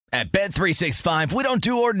At Bet365, we don't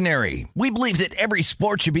do ordinary. We believe that every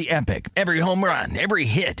sport should be epic. Every home run, every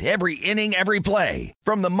hit, every inning, every play.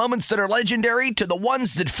 From the moments that are legendary to the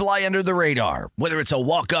ones that fly under the radar. Whether it's a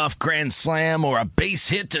walk-off grand slam or a base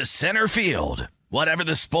hit to center field. Whatever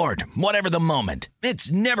the sport, whatever the moment.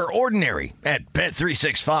 It's never ordinary at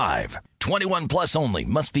Bet365. 21 plus only.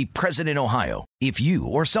 Must be present in Ohio. If you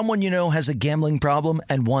or someone you know has a gambling problem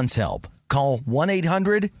and wants help, call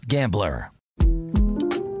 1-800-GAMBLER.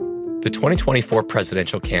 The 2024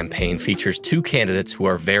 presidential campaign features two candidates who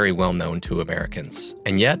are very well known to Americans.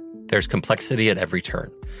 And yet, there's complexity at every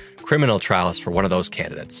turn. Criminal trials for one of those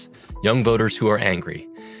candidates. Young voters who are angry.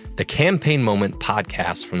 The Campaign Moment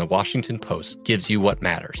podcast from the Washington Post gives you what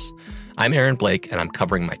matters. I'm Aaron Blake, and I'm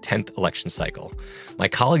covering my 10th election cycle. My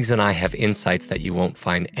colleagues and I have insights that you won't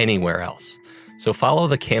find anywhere else. So follow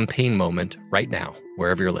The Campaign Moment right now,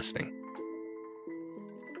 wherever you're listening.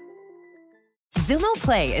 Xumo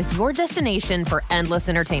Play is your destination for endless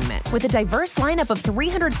entertainment. With a diverse lineup of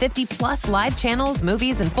 350-plus live channels,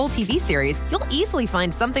 movies, and full TV series, you'll easily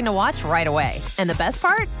find something to watch right away. And the best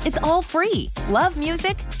part? It's all free. Love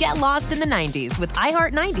music? Get lost in the 90s with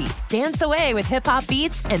iHeart 90s, dance away with hip-hop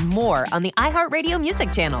beats, and more on the iHeartRadio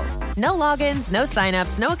music channels. No logins, no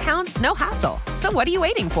signups, no accounts, no hassle. So what are you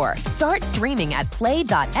waiting for? Start streaming at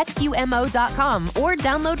play.xumo.com or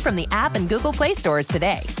download from the app and Google Play stores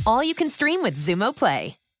today. All you can stream with Xumo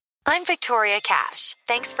Play. I'm Victoria Cash.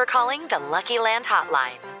 Thanks for calling the Lucky Land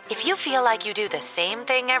Hotline. If you feel like you do the same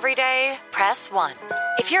thing every day, press 1.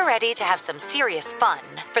 If you're ready to have some serious fun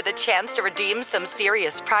for the chance to redeem some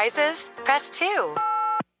serious prizes, press 2.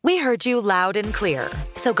 We heard you loud and clear.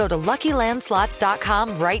 So go to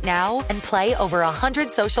LuckyLandSlots.com right now and play over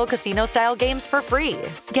 100 social casino-style games for free.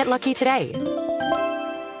 Get lucky today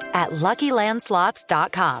at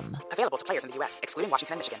LuckyLandSlots.com. Available to players in the U.S., excluding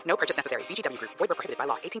Washington and Michigan. No purchase necessary. VGW Group. Void where prohibited by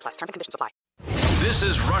law. 18 plus. Terms and conditions apply. This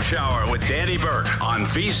is Rush Hour with Danny Burke on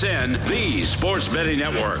VSiN, the Sports Betting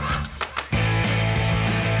Network.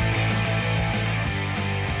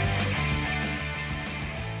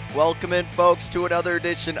 Welcome in, folks, to another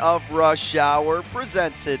edition of Rush Hour,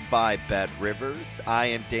 presented by Bet Rivers. I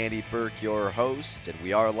am Danny Burke, your host, and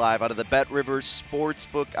we are live out of the Bet Rivers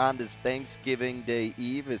Sportsbook on this Thanksgiving Day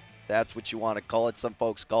Eve, if that's what you want to call it. Some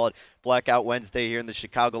folks call it Blackout Wednesday here in the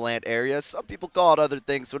Chicagoland area. Some people call it other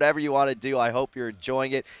things. Whatever you want to do, I hope you're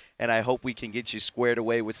enjoying it, and I hope we can get you squared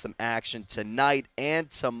away with some action tonight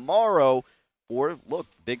and tomorrow. Or, look,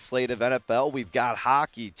 big slate of NFL. We've got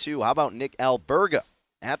hockey, too. How about Nick Alberga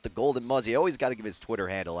at the Golden Muzzy? I always got to give his Twitter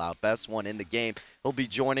handle out. Best one in the game. He'll be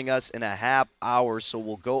joining us in a half hour, so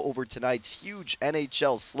we'll go over tonight's huge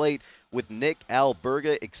NHL slate with Nick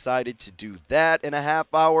Alberga. Excited to do that in a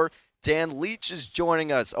half hour. Dan Leach is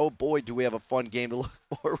joining us. Oh, boy, do we have a fun game to look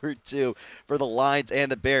forward to for the Lions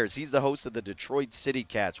and the Bears. He's the host of the Detroit City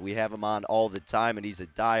Cast. We have him on all the time, and he's a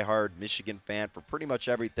diehard Michigan fan for pretty much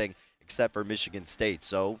everything except for Michigan State.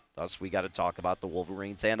 So, thus, we got to talk about the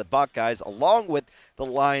Wolverines and the Buckeyes, along with the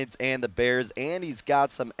Lions and the Bears. And he's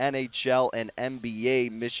got some NHL and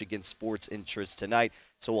NBA Michigan sports interests tonight.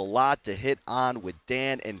 So, a lot to hit on with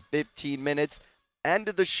Dan in 15 minutes. End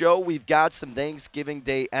of the show, we've got some Thanksgiving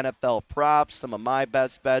Day NFL props, some of my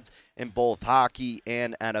best bets in both hockey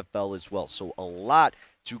and NFL as well. So, a lot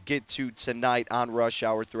to get to tonight on Rush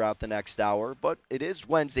Hour throughout the next hour. But it is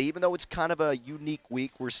Wednesday. Even though it's kind of a unique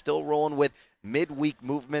week, we're still rolling with midweek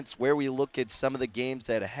movements where we look at some of the games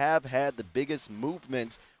that have had the biggest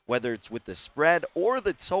movements, whether it's with the spread or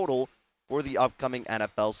the total for the upcoming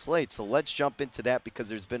NFL slate. So let's jump into that because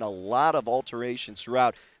there's been a lot of alterations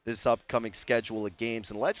throughout this upcoming schedule of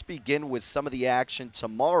games. And let's begin with some of the action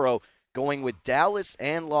tomorrow, going with Dallas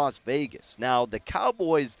and Las Vegas. Now, the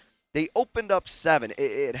Cowboys, they opened up 7.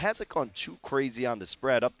 It hasn't gone too crazy on the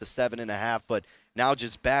spread, up to 7.5, but now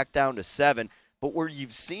just back down to 7. But where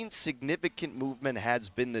you've seen significant movement has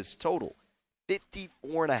been this total.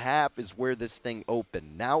 54.5 is where this thing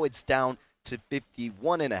opened. Now it's down to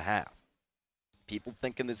 51.5. People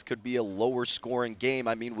thinking this could be a lower scoring game.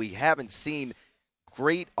 I mean, we haven't seen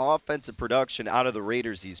great offensive production out of the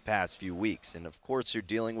Raiders these past few weeks. And, of course, you're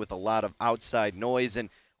dealing with a lot of outside noise. And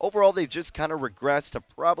overall, they've just kind of regressed to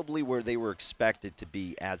probably where they were expected to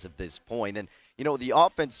be as of this point. And, you know, the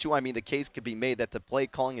offense, too, I mean, the case could be made that the play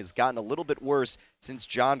calling has gotten a little bit worse since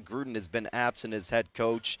John Gruden has been absent as head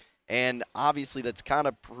coach. And, obviously, that's kind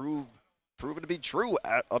of proven to be true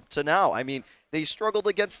up to now. I mean, they struggled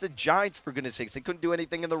against the Giants, for goodness sakes. They couldn't do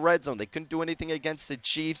anything in the red zone. They couldn't do anything against the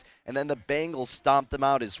Chiefs. And then the Bengals stomped them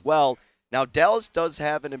out as well. Now, Dallas does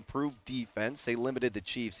have an improved defense. They limited the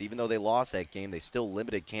Chiefs. Even though they lost that game, they still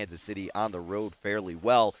limited Kansas City on the road fairly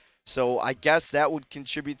well. So I guess that would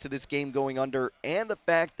contribute to this game going under, and the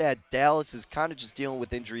fact that Dallas is kind of just dealing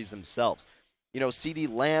with injuries themselves.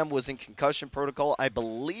 CeeDee Lamb was in concussion protocol. I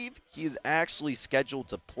believe he's actually scheduled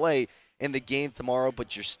to play in the game tomorrow,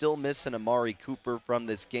 but you're still missing Amari Cooper from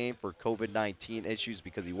this game for COVID-19 issues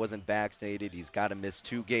because he wasn't vaccinated. He's got to miss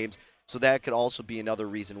 2 games. So that could also be another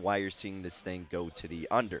reason why you're seeing this thing go to the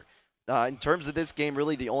under. In terms of this game,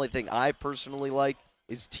 really the only thing I personally like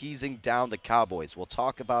is teasing down the Cowboys. We'll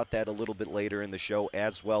talk about that a little bit later in the show,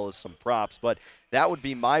 as well as some props. But that would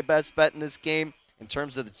be my best bet in this game. In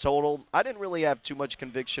terms of the total, I didn't really have too much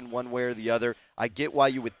conviction one way or the other. I get why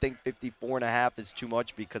you would think 54.5 is too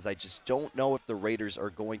much because I just don't know if the Raiders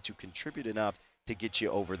are going to contribute enough to get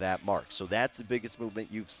you over that mark. So that's the biggest movement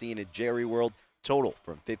you've seen in Jerry World. Total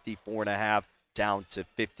from 54.5 down to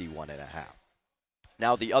 51.5.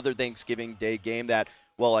 Now, the other Thanksgiving Day game that,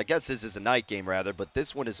 well, I guess this is a night game rather, but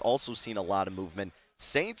this one has also seen a lot of movement.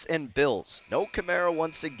 Saints and Bills. No Kamara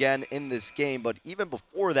once again in this game, but even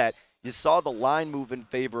before that, you saw the line move in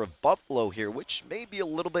favor of Buffalo here, which may be a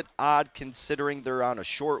little bit odd considering they're on a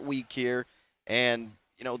short week here. And,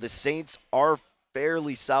 the Saints are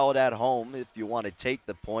fairly solid at home if you want to take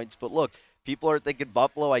the points. But look, people are thinking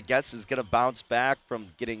Buffalo, I guess, is going to bounce back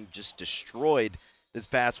from getting just destroyed this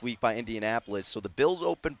past week by Indianapolis. So the Bills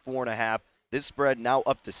open 4.5. This spread now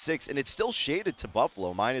up to 6, and it's still shaded to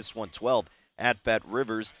Buffalo, minus 112 at Bet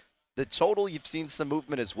Rivers. The total, you've seen some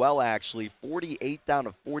movement as well, actually, 48 down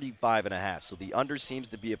to 45.5. So the under seems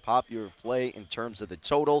to be a popular play in terms of the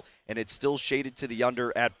total, and it's still shaded to the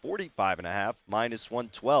under at 45.5, minus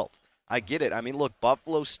 112. I get it. I mean, look,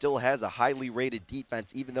 Buffalo still has a highly rated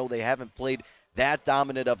defense, even though they haven't played that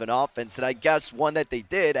dominant of an offense. And I guess one that they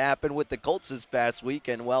did happen with the Colts this past week,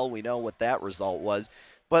 and, well, we know what that result was.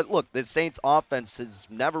 But look, the Saints offense has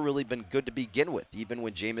never really been good to begin with, even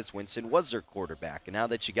when Jameis Winston was their quarterback. And now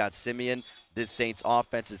that you got Simeon, this Saints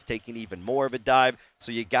offense is taking even more of a dive.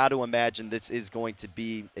 So you got to imagine this is going to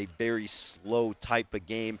be a very slow type of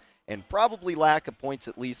game and probably lack of points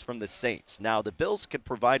at least from the Saints. Now, the Bills could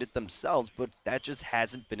provide it themselves, but that just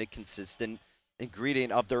hasn't been a consistent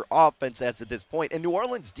ingredient of their offense as of this point. And New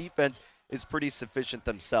Orleans' defense is pretty sufficient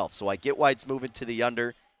themselves. So I get why it's moving to the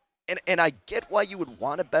under. And I get why you would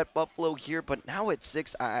want to bet Buffalo here, but now at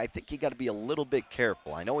 6, I think you got to be a little bit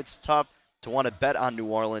careful. I know it's tough to want to bet on New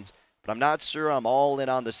Orleans, but I'm not sure I'm all in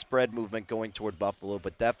on the spread movement going toward Buffalo,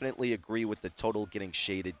 but definitely agree with the total getting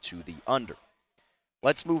shaded to the under.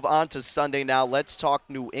 Let's move on to Sunday now. Let's talk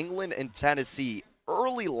New England and Tennessee.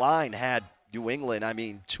 Early line had New England,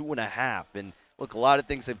 2.5. And look, a lot of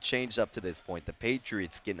things have changed up to this point. The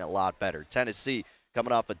Patriots getting a lot better. Tennessee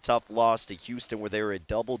coming off a tough loss to Houston where they were a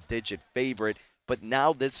double-digit favorite. But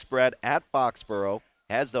now this spread at Foxborough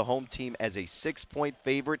has the home team as a 6-point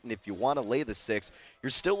favorite. And if you want to lay the 6, you're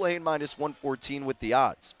still laying minus 114 with the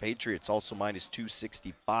odds. Patriots also minus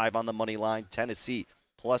 265 on the money line. Tennessee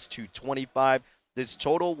plus 225. This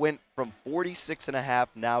total went from 46.5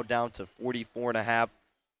 now down to 44.5.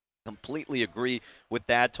 Completely agree with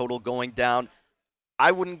that total going down.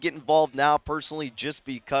 I wouldn't get involved now personally just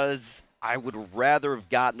because I would rather have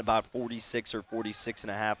gotten about 46 or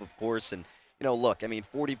 46.5, of course. And, look,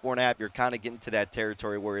 44.5, you're kind of getting to that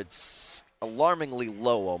territory where it's alarmingly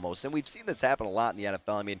low almost. And we've seen this happen a lot in the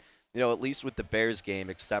NFL. At least with the Bears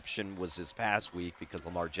game, exception was this past week because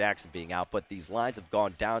Lamar Jackson being out. But these lines have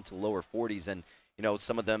gone down to lower 40s, and,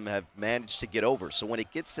 some of them have managed to get over. So when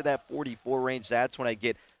it gets to that 44 range, that's when I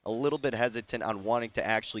get a little bit hesitant on wanting to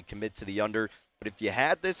actually commit to the under. But if you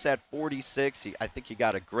had this at 46, I think you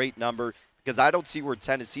got a great number because I don't see where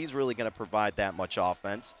Tennessee's really going to provide that much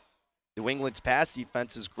offense. New England's pass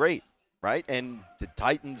defense is great, right? And the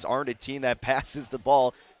Titans aren't a team that passes the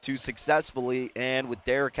ball too successfully. And with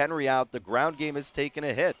Derrick Henry out, the ground game has taken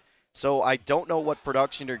a hit. So I don't know what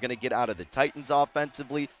production you're going to get out of the Titans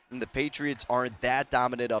offensively, and the Patriots aren't that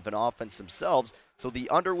dominant of an offense themselves. So the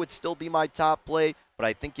under would still be my top play, but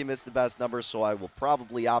I think you missed the best number, so I will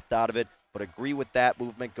probably opt out of it. But agree with that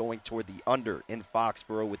movement going toward the under in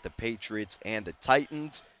Foxborough with the Patriots and the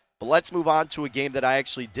Titans. But let's move on to a game that I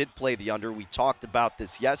actually did play the under. We talked about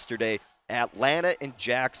this yesterday. Atlanta and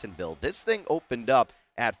Jacksonville. This thing opened up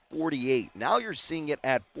at 48. Now you're seeing it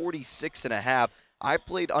at 46.5. I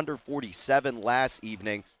played under 47 last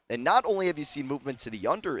evening. And not only have you seen movement to the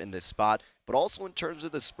under in this spot, but also in terms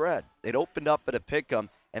of the spread. It opened up at a pick'em,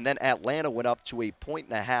 and then Atlanta went up to a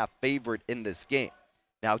 1.5 favorite in this game.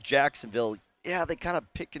 Now, Jacksonville, they kind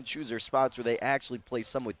of pick and choose their spots where they actually play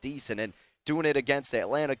somewhat decent, and doing it against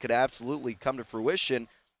Atlanta could absolutely come to fruition,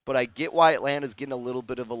 but I get why Atlanta's getting a little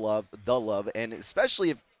bit of the love, and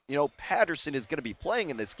especially if, Patterson is going to be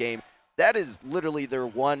playing in this game, That is literally their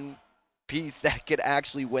one piece that could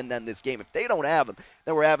actually win them this game. If they don't have him,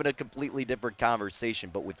 then we're having a completely different conversation.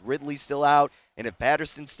 But with Ridley still out, and if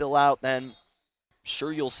Patterson's still out, then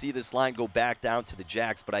sure you'll see this line go back down to the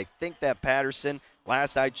Jacks. But I think that Patterson,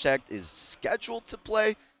 last I checked, is scheduled to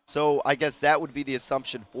play. So I guess that would be the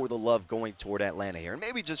assumption for the love going toward Atlanta here. And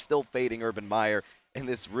maybe just still fading Urban Meyer in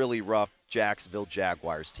this really rough Jacksonville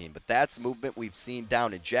Jaguars team. But that's movement we've seen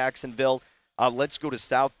down in Jacksonville. Let's go to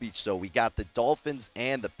South Beach, though. We got the Dolphins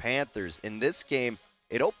and the Panthers. In this game,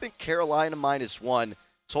 it opened Carolina -1,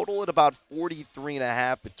 total at about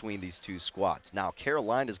 43.5 between these two squads. Now,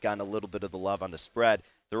 Carolina's gotten a little bit of the love on the spread.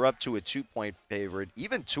 They're up to a 2-point favorite,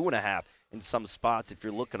 even 2.5 in some spots if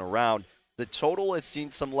you're looking around. The total has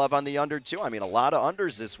seen some love on the under, too. I mean, a lot of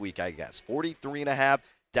unders this week, I guess. 43.5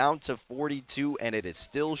 down to 42, and it is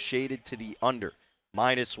still shaded to the under,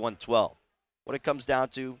 -112. What it comes down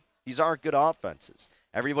to, these aren't good offenses.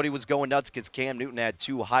 Everybody was going nuts because Cam Newton had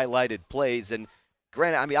 2 highlighted plays. And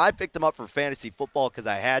granted, I mean, I picked him up for fantasy football because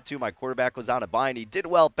I had to. My quarterback was on a bye, and he did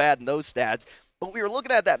well bad in those stats. But we were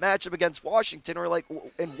looking at that matchup against Washington. We're like,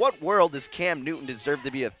 in what world does Cam Newton deserve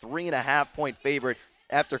to be a 3.5-point favorite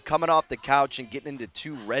after coming off the couch and getting into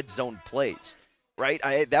 2 red zone plays? Right?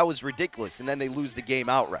 That was ridiculous. And then they lose the game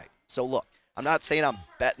outright. So, look. I'm not saying I'm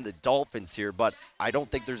betting the Dolphins here, but I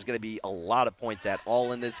don't think there's going to be a lot of points at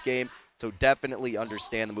all in this game. So definitely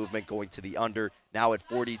understand the movement going to the under now at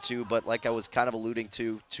 42. But like I was kind of alluding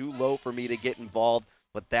to, too low for me to get involved.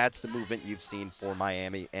 But that's the movement you've seen for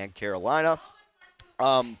Miami and Carolina.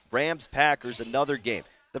 Rams-Packers, another game.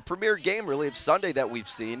 The premier game really of Sunday that we've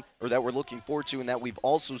seen, or that we're looking forward to, and that we've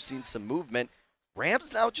also seen some movement.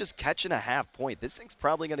 Rams now just catching a half point. This thing's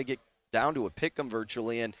probably going to get down to a pick 'em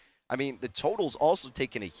virtually. And I mean, the total's also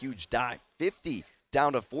taken a huge dive, 50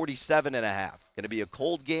 down to 47.5. Going to be a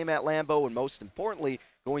cold game at Lambeau, and most importantly,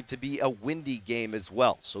 going to be a windy game as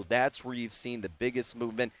well. So that's where you've seen the biggest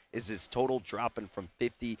movement, is this total dropping from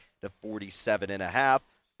 50 to 47.5.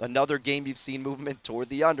 Another game you've seen movement toward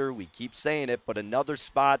the under. We keep saying it, but another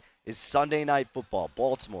spot is Sunday Night Football.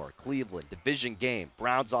 Baltimore, Cleveland, division game.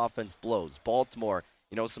 Browns offense blows. Baltimore,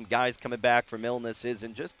 you know, some guys coming back from illnesses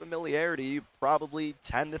and just familiarity, you probably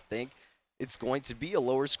tend to think it's going to be a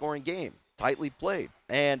lower scoring game, tightly played.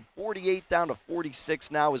 And 48 down to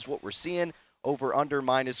 46 now is what we're seeing, over under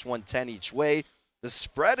 -110 each way. The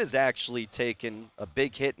spread has actually taken a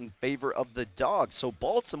big hit in favor of the dog. So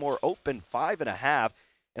Baltimore opened 5.5,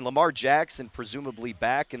 and Lamar Jackson presumably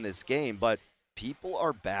back in this game, but people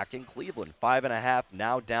are back in Cleveland. 5.5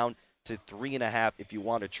 now down to 3.5 if you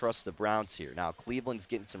want to trust the Browns here. Now, Cleveland's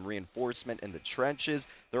getting some reinforcement in the trenches.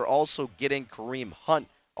 They're also getting Kareem Hunt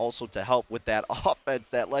also to help with that offense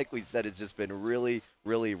that, like we said, has just been really,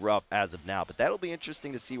 really rough as of now. But that'll be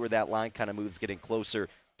interesting to see where that line kind of moves getting closer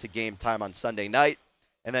to game time on Sunday night.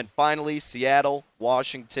 And then finally, Seattle,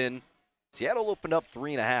 Washington. Seattle opened up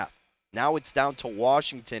 3.5. Now it's down to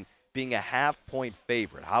Washington being a half-point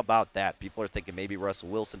favorite. How about that? People are thinking maybe Russell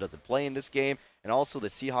Wilson doesn't play in this game. And also the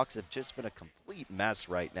Seahawks have just been a complete mess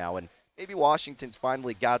right now. And maybe Washington's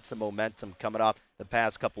finally got some momentum coming off the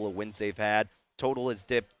past couple of wins they've had. Total has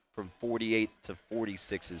dipped from 48 to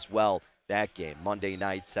 46 as well. That game, Monday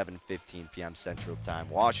night, 7:15 p.m. Central Time.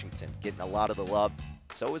 Washington getting a lot of the love.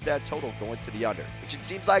 So is that total going to the under, which it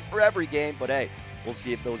seems like for every game. But, hey, we'll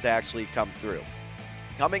see if those actually come through.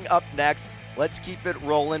 Coming up next, let's keep it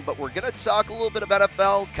rolling, but we're going to talk a little bit about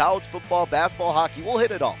NFL, college football, basketball, hockey. We'll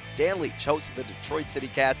hit it all. Dan Leach, host of the Detroit City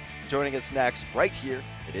Cast, joining us next right here.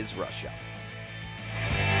 It is Rush Hour.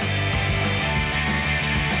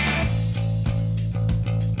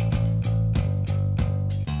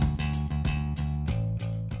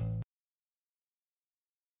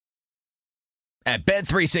 At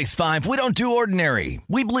Bet365, we don't do ordinary.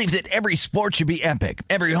 We believe that every sport should be epic.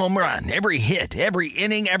 Every home run, every hit, every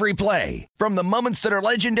inning, every play. From the moments that are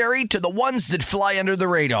legendary to the ones that fly under the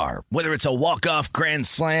radar. Whether it's a walk-off grand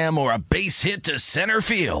slam or a base hit to center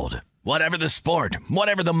field. Whatever the sport,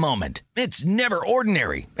 whatever the moment. It's never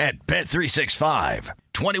ordinary at Bet365.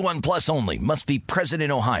 21 plus only. Must be present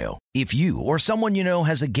in Ohio. If you or someone you know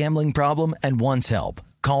has a gambling problem and wants help,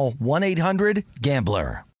 call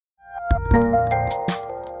 1-800-GAMBLER.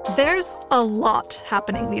 There's a lot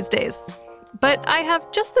happening these days, but I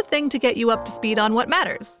have just the thing to get you up to speed on what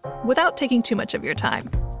matters without taking too much of your time.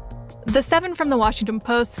 The 7 from the Washington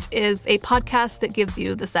Post is a podcast that gives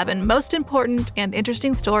you the 7 most important and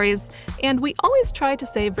interesting stories, and we always try to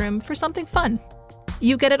save room for something fun.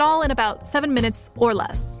 You get it all in about 7 minutes or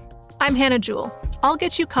less. I'm Hannah Jewell. I'll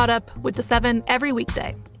get you caught up with the 7 every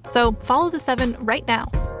weekday. So follow the 7 right now.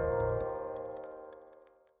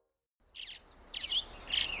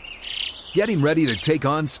 Getting ready to take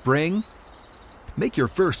on spring? Make your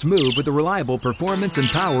first move with the reliable performance and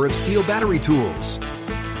power of Steel battery tools.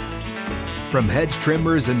 From hedge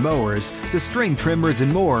trimmers and mowers to string trimmers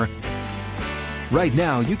and more, right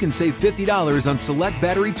now you can save $50 on select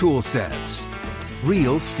battery tool sets.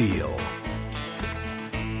 Real Steel.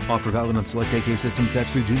 Offer valid on select AK system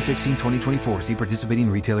sets through June 16, 2024. See participating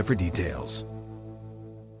retailer for details.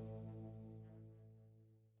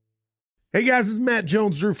 Hey guys, this is Matt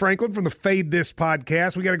Jones, Drew Franklin from the Fade This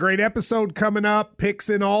podcast. We got a great episode coming up. Picks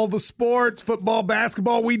in all the sports, football,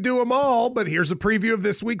 basketball, we do them all. But here's a preview of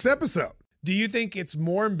this week's episode. Do you think it's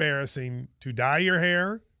more embarrassing to dye your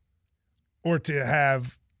hair or to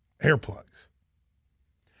have hair plugs?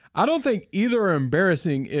 I don't think either are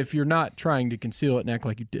embarrassing if you're not trying to conceal it and act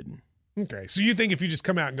like you didn't. Okay, so you think if you just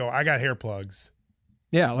come out and go, I got hair plugs.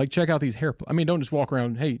 Yeah, like check out these hair plugs. I mean, don't just walk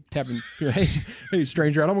around, hey, tapping, hey,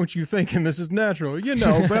 stranger, I don't want you thinking this is natural.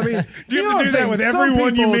 But I mean, do you have to do that with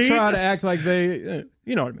everyone you meet? Try to act like they,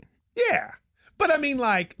 you know what I mean? Yeah. But I mean,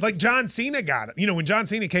 like John Cena got it. When John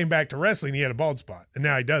Cena came back to wrestling, he had a bald spot, and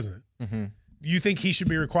now he doesn't. Mm-hmm. You think he should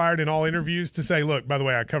be required in all interviews to say, look, by the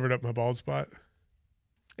way, I covered up my bald spot?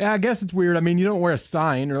 Yeah, I guess it's weird. I mean, you don't wear a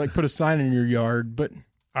sign or like put a sign in your yard, but.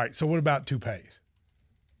 All right, so what about toupees?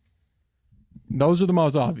 Those are the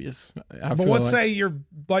most obvious. But let's say you're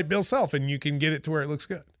like Bill Self and you can get it to where it looks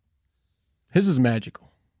good. His is magical.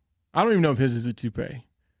 I don't even know if his is a toupee.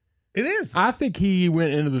 It is. I think he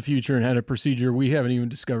went into the future and had a procedure we haven't even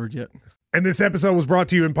discovered yet. And this episode was brought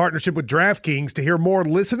to you in partnership with DraftKings. To hear more,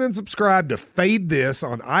 listen and subscribe to Fade This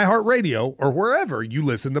on iHeartRadio or wherever you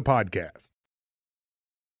listen to podcasts.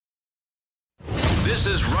 This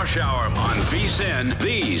is Rush Hour on VSiN,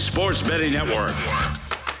 the Sports Betting Network.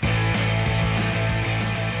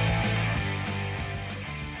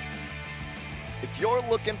 If you're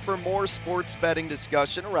looking for more sports betting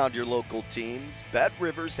discussion around your local teams,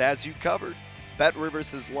 BetRivers has you covered.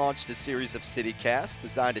 BetRivers has launched a series of CityCasts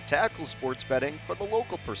designed to tackle sports betting from the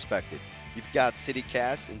local perspective. You've got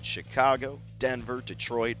CityCasts in Chicago, Denver,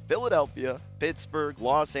 Detroit, Philadelphia, Pittsburgh,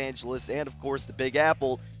 Los Angeles, and of course the Big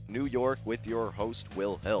Apple, New York, with your host,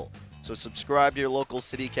 Will Hill. So subscribe to your local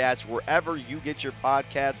CityCast wherever you get your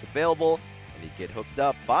podcasts available, and you get hooked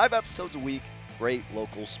up 5 episodes a week. Great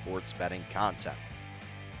local sports betting content.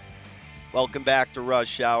 Welcome back to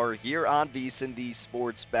Rush Hour here on VSiN, the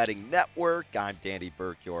Sports Betting Network. I'm Danny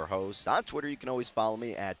Burke, your host. On Twitter, you can always follow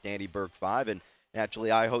me at DannyBurke5. And naturally,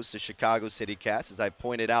 I host the Chicago CityCast, as I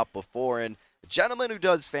pointed out before. And a gentleman who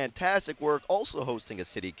does fantastic work also hosting a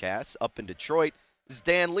CityCast up in Detroit is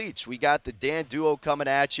Dan Leach. We got the Dan duo coming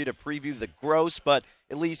at you to preview the gross, but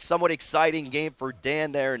at least somewhat exciting game for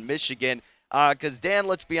Dan there in Michigan. Because, Dan,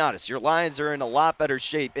 let's be honest, your Lions are in a lot better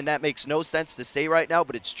shape, and that makes no sense to say right now,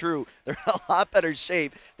 but it's true. They're in a lot better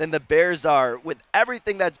shape than the Bears are with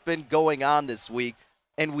everything that's been going on this week.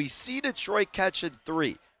 And we see Detroit catching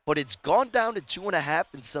 3, but it's gone down to 2.5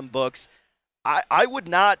 in some books. I would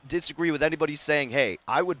not disagree with anybody saying, hey,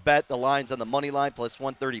 I would bet the Lions on the money line plus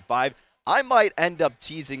 135. I might end up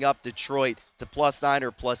teasing up Detroit to +9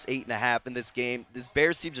 or +8.5 in this game. This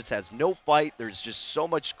Bears team just has no fight. There's just so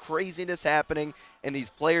much craziness happening, and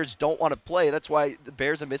these players don't want to play. That's why the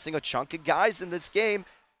Bears are missing a chunk of guys in this game.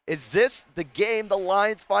 Is this the game the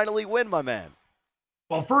Lions finally win, my man?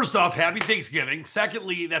 Well, first off, happy Thanksgiving.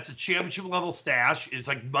 Secondly, that's a championship-level stash. It's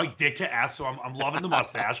like Mike Ditka-esque, so I'm loving the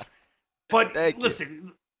mustache. But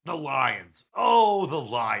listen, the Lions. Oh, the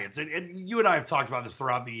Lions. And you and I have talked about this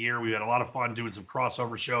throughout the year. We've had a lot of fun doing some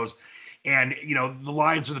crossover shows. And, the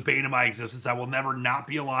Lions are the bane of my existence. I will never not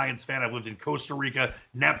be a Lions fan. I've lived in Costa Rica,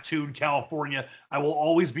 Neptune, California. I will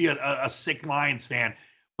always be a sick Lions fan.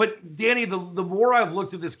 But, Danny, the more I've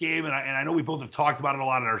looked at this game, and I know we both have talked about it a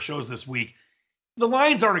lot on our shows this week, the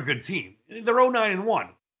Lions aren't a good team. They're 0-9-1.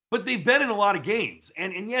 But they've been in a lot of games.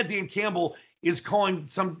 And yeah, Dan Campbell is calling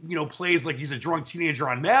some, plays like he's a drunk teenager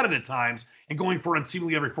on Madden at times and going for it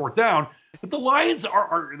seemingly every 4th down. But the Lions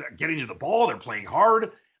are getting to the ball. They're playing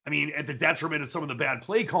hard. I mean, at the detriment of some of the bad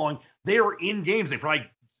play calling, they are in games. They probably,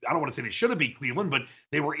 I don't want to say they should have beat Cleveland, but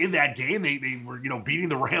they were in that game. They were, beating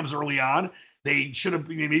the Rams early on. They should have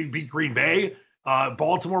maybe beat Green Bay.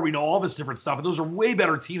 Baltimore, we know all this different stuff. And those are way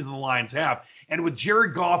better teams than the Lions have. And with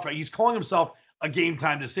Jared Goff, he's calling himself a game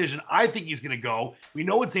time decision. I think he's going to go. We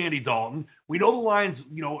know it's Andy Dalton. We know the Lions,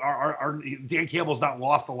 are Dan Campbell's not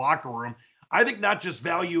lost the locker room. I think not just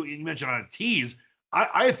value, you mentioned on a tease.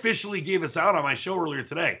 I officially gave this out on my show earlier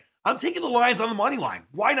today. I'm taking the Lions on the money line.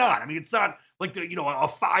 Why not? I mean, it's not like a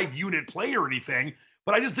 5-unit play or anything,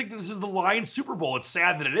 but I just think this is the Lions Super Bowl. It's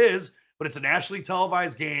sad that it is, but it's a nationally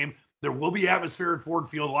televised game. There will be atmosphere at Ford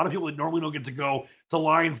Field. A lot of people that normally don't get to go to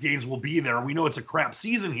Lions games will be there. We know it's a crap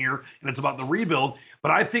season here, and it's about the rebuild.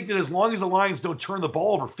 But I think that as long as the Lions don't turn the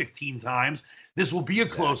ball over 15 times, this will be a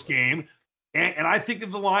close game. And I think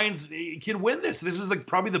that the Lions can win this. This is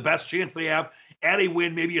probably the best chance they have at a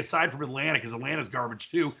win, maybe aside from Atlanta, because Atlanta's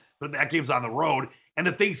garbage too. But that game's on the road. And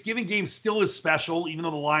the Thanksgiving game still is special, even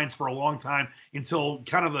though the Lions for a long time, until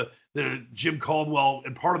kind of the Jim Caldwell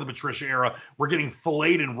and part of the Patricia era, were getting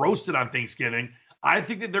filleted and roasted on Thanksgiving. I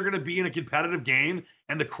think that they're going to be in a competitive game,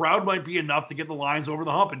 and the crowd might be enough to get the Lions over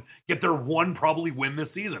the hump and get their one probably win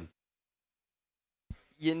this season.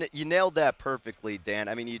 You nailed that perfectly, Dan.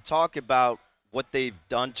 I mean, you talk about what they've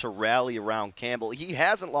done to rally around Campbell. He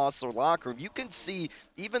hasn't lost their locker room. You can see,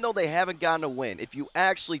 even though they haven't gotten a win, if you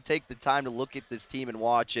actually take the time to look at this team and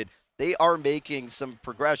watch it, they are making some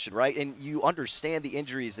progression, right? And you understand the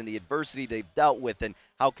injuries and the adversity they've dealt with and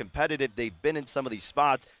how competitive they've been in some of these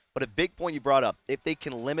spots. But a big point you brought up, if they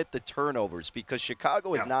can limit the turnovers, because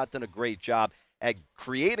Chicago has not done a great job at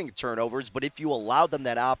creating turnovers, but if you allow them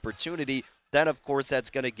that opportunity, then, of course, that's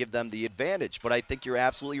going to give them the advantage. But I think you're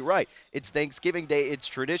absolutely right. It's Thanksgiving Day. It's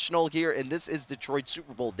traditional here, and this is Detroit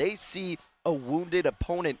Super Bowl. They see a wounded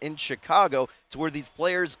opponent in Chicago to where these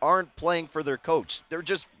players aren't playing for their coach. They're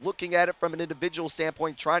just looking at it from an individual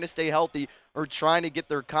standpoint, trying to stay healthy or trying to get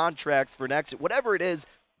their contracts for next. Whatever it is,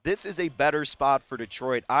 this is a better spot for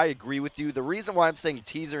Detroit. I agree with you. The reason why I'm saying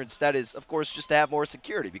teaser instead is, of course, just to have more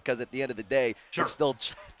security, because at the end of the day, it's still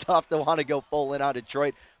tough to want to go full in on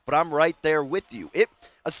Detroit. But I'm right there with you.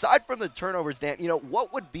 Aside from the turnovers, Dan,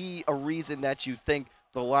 what would be a reason that you think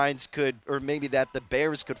the Lions could, or maybe that the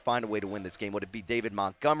Bears could find a way to win this game? Would it be David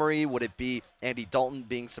Montgomery? Would it be Andy Dalton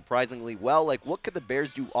being surprisingly well? What could the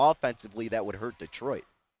Bears do offensively that would hurt Detroit?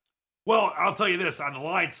 Well, I'll tell you this. On the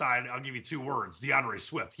Lions side, I'll give you two words. DeAndre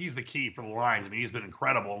Swift. He's the key for the Lions. I mean, he's been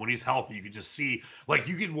incredible. When he's healthy, you can just see,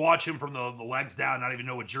 you can watch him from the legs down, not even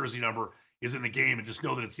know what jersey number is in the game, and just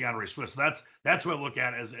know that it's DeAndre Swift. So that's what I look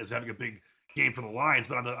at as having a big game for the Lions.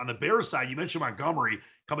 But on the Bears side, you mentioned Montgomery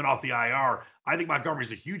coming off the IR. I think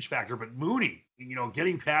Montgomery's a huge factor. But Mooney,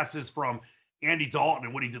 getting passes from Andy Dalton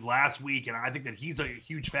and what he did last week, and I think that he's a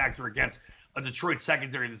huge factor against a Detroit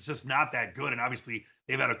secondary that's just not that good. And obviously,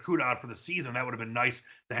 they've had a Okudah out for the season. That would have been nice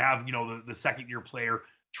to have, the second-year player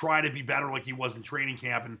try to be better like he was in training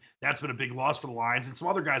camp. And that's been a big loss for the Lions. And some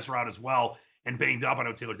other guys are out as well and banged up. I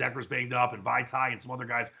know Taylor Decker's banged up, and Vaitai and some other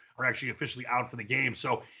guys are actually officially out for the game.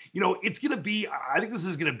 So, it's going to be, I think this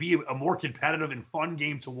is going to be a more competitive and fun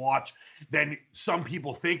game to watch than some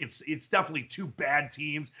people think. It's definitely two bad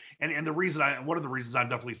teams. And one of the reasons I'm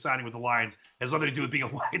definitely signing with the Lions has nothing to do with being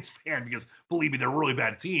a Lions fan, because believe me, they're a really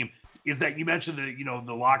bad team, is that you mentioned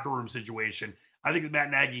the locker room situation. I think that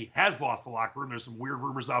Matt Nagy has lost the locker room. There's some weird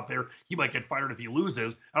rumors out there. He might get fired if he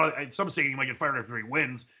loses. Some say he might get fired after he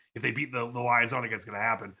wins. If they beat the Lions, I don't think it's going to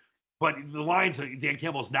happen. But the Lions, Dan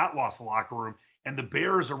Campbell has not lost the locker room. And the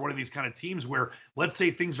Bears are one of these kind of teams where, let's say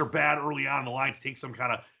things are bad early on, the Lions take some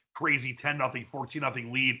kind of crazy 10-0,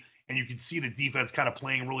 14-0 lead, and you can see the defense kind of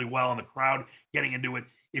playing really well and the crowd getting into it.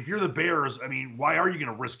 If you're the Bears, I mean, why are you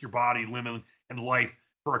going to risk your body, limb, and life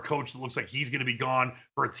for a coach that looks like he's going to be gone,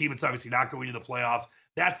 for a team that's obviously not going to the playoffs?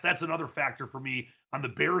 That's another factor for me on the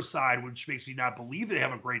Bears side, which makes me not believe they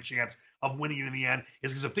have a great chance of winning it in the end,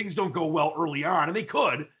 is because if things don't go well early on, and they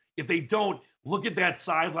could, if they don't, look at that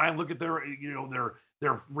sideline, look at their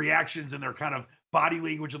reactions and their kind of body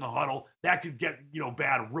language in the huddle, that could get,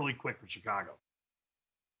 bad really quick for Chicago.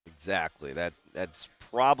 Exactly. That's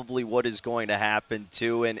probably what is going to happen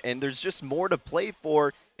too. And there's just more to play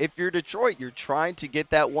for. If you're Detroit, you're trying to get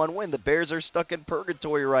that one win. The Bears are stuck in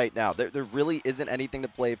purgatory right now. There really isn't anything to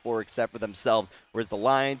play for except for themselves. Whereas the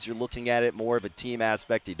Lions, you're looking at it more of a team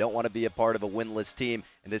aspect. You don't want to be a part of a winless team.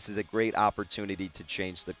 And this is a great opportunity to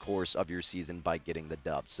change the course of your season by getting the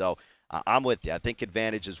dub. So I'm with you. I think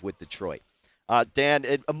advantage is with Detroit. Dan,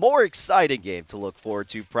 a more exciting game to look forward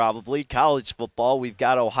to probably, college football. We've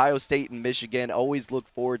got Ohio State and Michigan. Always look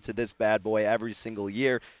forward to this bad boy every single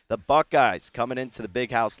year. The Buckeyes coming into the Big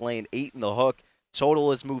House Lane, 8 in the hook.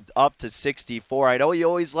 Total has moved up to 64. I know you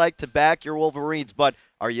always like to back your Wolverines, but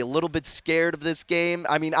are you a little bit scared of this game?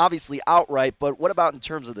 I mean, obviously outright, but what about in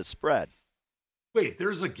terms of the spread? Wait,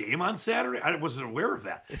 there's a game on Saturday? I wasn't aware of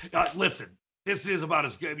that. Listen. This is about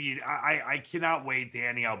as good. I mean, I cannot wait,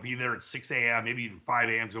 Danny. I'll be there at 6 a.m., maybe even 5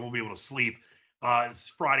 a.m., because I won't be able to sleep. It's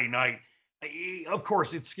Friday night. Of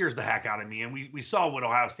course, it scares the heck out of me. And we saw what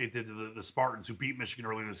Ohio State did to the Spartans, who beat Michigan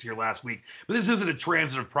earlier this year last week. But this isn't a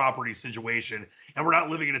transitive property situation, and we're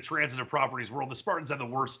not living in a transitive properties world. The Spartans have the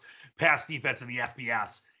worst pass defense in the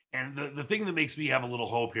FBS. And the thing that makes me have a little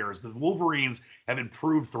hope here is the Wolverines have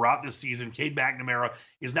improved throughout this season. Cade McNamara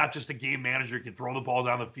is not just a game manager who can throw the ball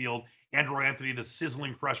down the field. Andrew Anthony, the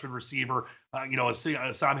sizzling freshman receiver,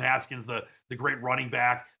 Sam Haskins, the great running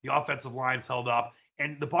back. The offensive line's held up.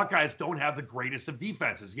 And the Buckeyes don't have the greatest of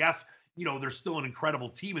defenses. Yes, they're still an incredible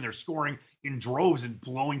team, and they're scoring in droves and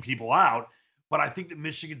blowing people out. But I think that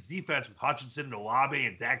Michigan's defense with Hutchinson and Olave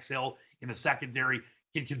and Dax Hill in the secondary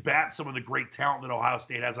can combat some of the great talent that Ohio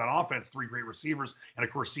State has on offense, 3 great receivers, and,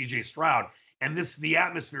 of course, C.J. Stroud. And the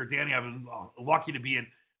atmosphere, Danny, I've been lucky to be in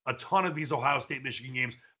a ton of these Ohio State-Michigan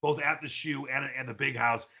games, both at the Shoe and the Big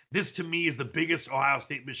House. This, to me, is the biggest Ohio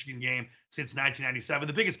State-Michigan game since 1997,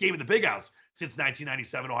 the biggest game in the Big House since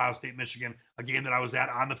 1997, Ohio State-Michigan, a game that I was at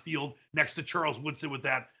on the field next to Charles Woodson with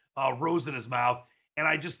that rose in his mouth. And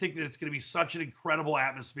I just think that it's going to be such an incredible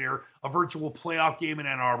atmosphere, a virtual playoff game in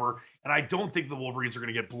Ann Arbor. And I don't think the Wolverines are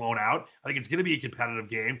going to get blown out. I think it's going to be a competitive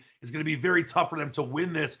game. It's going to be very tough for them to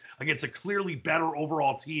win this against a clearly better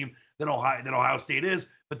overall team than Ohio State is.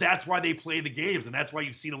 But that's why they play the games. And that's why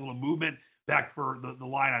you've seen a little movement back for the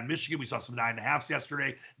line on Michigan. We saw some 9.5s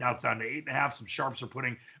yesterday. Now it's down to 8.5. Some sharps are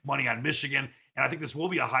putting money on Michigan. And I think this will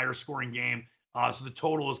be a higher scoring game. So the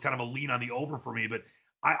total is kind of a lean on the over for me. But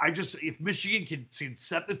I just, if Michigan can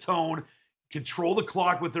set the tone, control the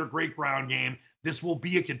clock with their great ground game, this will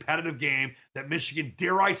be a competitive game that Michigan,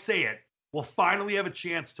 dare I say it, will finally have a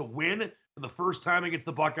chance to win for the first time against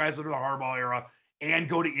the Buckeyes under the Harbaugh era and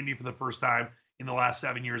go to Indy for the first time in the last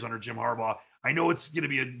 7 years under Jim Harbaugh. I know it's going to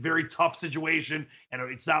be a very tough situation, and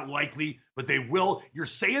it's not likely, but they will. You're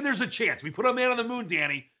saying there's a chance. We put a man on the moon,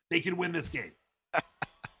 Danny. They can win this game.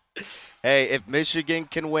 Hey, if Michigan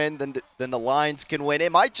can win, then the Lions can win.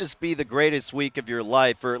 It might just be the greatest week of your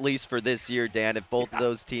life, or at least for this year, Dan. If both of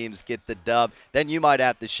those teams get the dub, then you might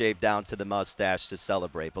have to shave down to the mustache to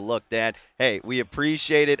celebrate. But look, Dan, hey, we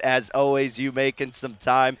appreciate it as always, you making some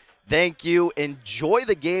time. Thank you. Enjoy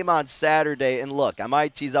the game on Saturday. And look, I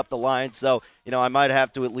might tease up the Lions, so I might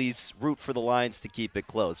have to at least root for the Lions to keep it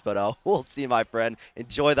close. But we'll see, my friend.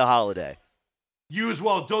 Enjoy the holiday. You as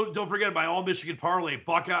well. Don't forget my all Michigan parlay,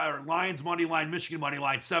 Buckeye or Lions money line, Michigan money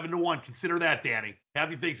line, 7-1. Consider that, Danny.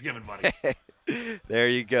 Happy Thanksgiving, buddy. There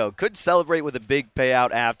you go. Could celebrate with a big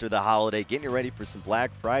payout after the holiday. Getting you ready for some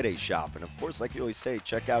Black Friday shopping. Of course, like you always say,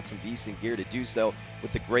 check out some VSiN gear to do so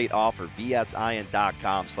with the great offer,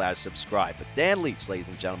 vsin.com/subscribe. But Dan Leach, ladies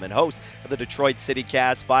and gentlemen, host of the Detroit City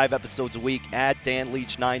Cast, 5 episodes a week at Dan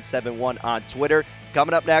Leach 971 on Twitter.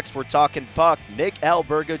 Coming up next, we're talking puck. Nick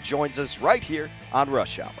Alberga joins us right here on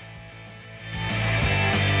Rush Hour.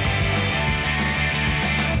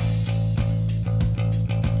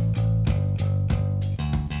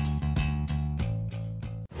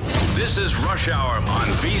 This is Rush Hour on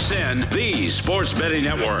VSiN, the Sports Betting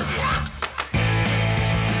Network.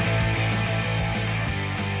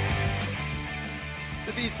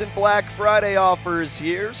 The VSiN Black Friday offers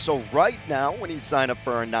here. So right now, when you sign up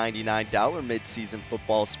for our $99 midseason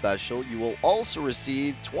football special, you will also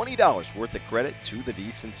receive $20 worth of credit to the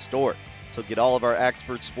VSiN store. So get all of our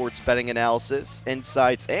expert sports betting analysis,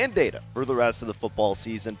 insights, and data for the rest of the football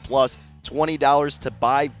season, plus $20 to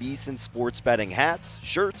buy VSiN sports betting hats,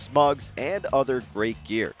 shirts, mugs, and other great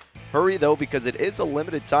gear. Hurry, though, because it is a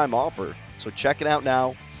limited time offer. So check it out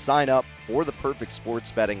now. Sign up for the perfect sports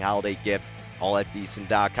betting holiday gift. All at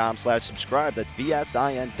VSiN.com/subscribe. That's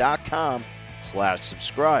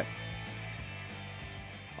VSIN.com/subscribe.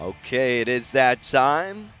 Okay, it is that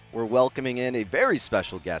time. We're welcoming in a very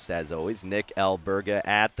special guest, as always, Nick Alberga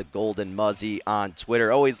at the Golden Muzzy on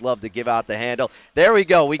Twitter. Always love to give out the handle. There we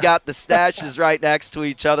go. We got the stashes right next to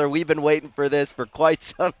each other. We've been waiting for this for quite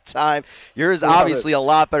some time. Yours obviously a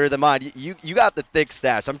lot better than mine. You got the thick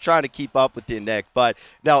stash. I'm trying to keep up with you, Nick. But,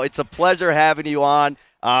 no, it's a pleasure having you on.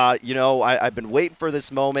 I've been waiting for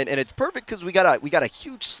this moment, and it's perfect because we got a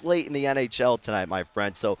huge slate in the NHL tonight, my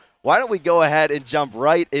friend. So why don't we go ahead and jump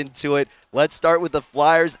right into it? Let's start with the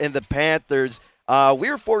Flyers and the Panthers. We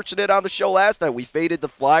were fortunate on the show last night. We faded the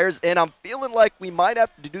Flyers, and I'm feeling like we might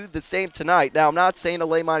have to do the same tonight. Now, I'm not saying a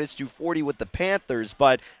lay minus 240 with the Panthers,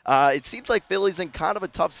 but it seems like Philly's in kind of a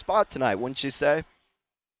tough spot tonight, wouldn't you say?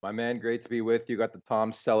 My man, great to be with you. Got the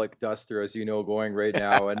Tom Selleck duster, as you know, going right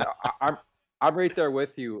now, and I'm right there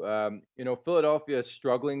with you. Philadelphia is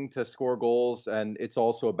struggling to score goals, and it's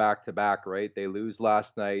also a back-to-back, right? They lose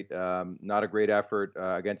last night. Not a great effort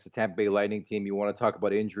against the Tampa Bay Lightning team. You want to talk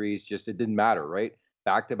about injuries, just it didn't matter, right?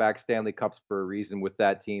 Back-to-back Stanley Cups for a reason with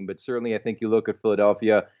that team. But certainly I think you look at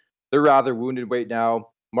Philadelphia, they're rather wounded right now.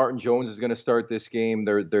 Martin Jones is going to start this game.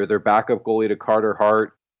 Their backup goalie to Carter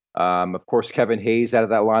Hart. Of course, Kevin Hayes out of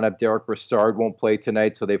that lineup. Derek Brassard won't play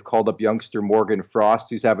tonight, so they've called up youngster Morgan Frost,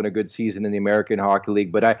 who's having a good season in the American Hockey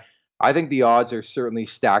League. But I think the odds are certainly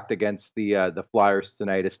stacked against the Flyers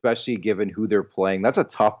tonight, especially given who they're playing. That's a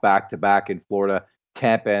tough back-to-back in Florida,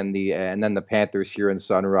 Tampa, and then the Panthers here in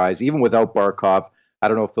Sunrise. Even without Barkov, I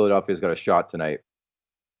don't know if Philadelphia's got a shot tonight.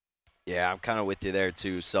 Yeah, I'm kind of with you there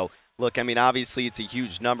too. So, look, I mean, obviously it's a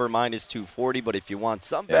huge number, minus 240, but if you want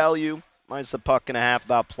some value, minus $1.50,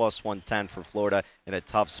 about plus 110 for Florida in a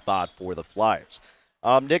tough spot for the Flyers.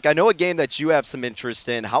 Nick, I know a game that you have some interest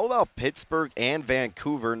in. How about Pittsburgh and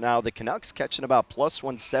Vancouver? Now, the Canucks catching about plus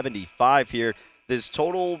 175 here. This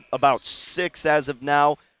total about 6 as of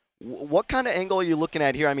now. What kind of angle are you looking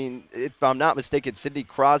at here? I mean, if I'm not mistaken, Sidney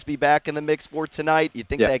Crosby back in the mix for tonight. You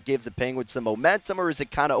think that gives the Penguins some momentum, or is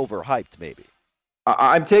it kind of overhyped maybe?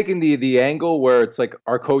 I'm taking the angle where it's like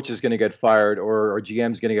our coach is going to get fired or our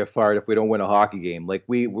GM is going to get fired if we don't win a hockey game. Like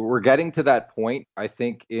we're getting to that point, I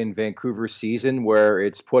think, in Vancouver's season where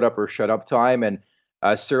it's put up or shut up time. And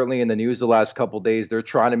certainly in the news the last couple of days, they're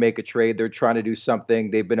trying to make a trade. They're trying to do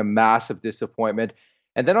something. They've been a massive disappointment.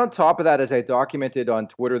 And then on top of that, as I documented on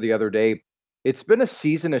Twitter the other day, it's been a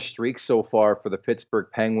season of streaks so far for the Pittsburgh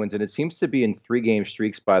Penguins, and it seems to be in 3-game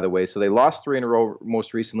streaks, by the way. So they lost 3 in a row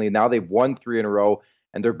most recently. Now they've won 3 in a row,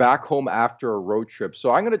 and they're back home after a road trip.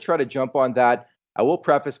 So I'm going to try to jump on that. I will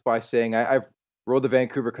preface by saying I've rode the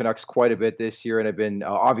Vancouver Canucks quite a bit this year, and I've been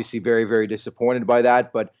obviously very, very disappointed by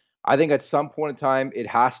that. But I think at some point in time, it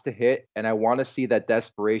has to hit, and I want to see that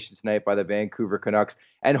desperation tonight by the Vancouver Canucks,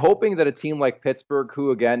 and hoping that a team like Pittsburgh,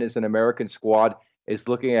 who, again, is an American squad, is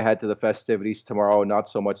looking ahead to the festivities tomorrow, not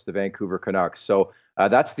so much the Vancouver Canucks. So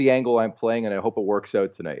that's the angle I'm playing, and I hope it works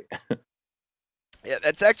out tonight. Yeah,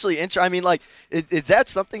 that's actually interesting. I mean, like, is that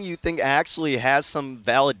something you think actually has some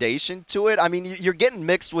validation to it? I mean, you're getting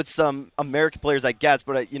mixed with some American players, I guess,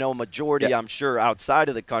 but, a majority, I'm sure, outside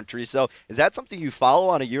of the country. So is that something you follow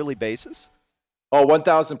on a yearly basis? Oh,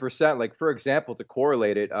 1,000%. Like, for example, to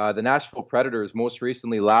correlate it, the Nashville Predators most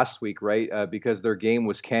recently last week, right, because their game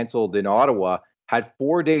was canceled in Ottawa, had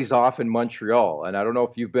 4 days off in Montreal. And I don't know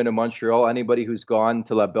if you've been to Montreal. Anybody who's gone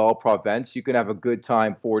to La Belle Province, you can have a good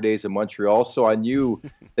time 4 days in Montreal. So I knew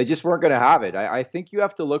they just weren't going to have it. I think you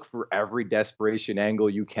have to look for every desperation angle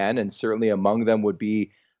you can. And certainly among them would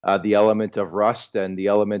be the element of rust and the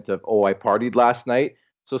element of, I partied last night.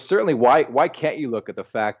 So certainly why can't you look at the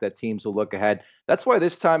fact that teams will look ahead? That's why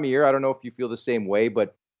this time of year, I don't know if you feel the same way,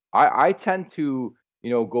 but I tend to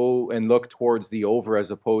go and look towards the over as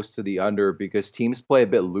opposed to the under because teams play a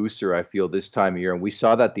bit looser, I feel, this time of year. And we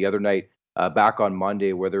saw that the other night back on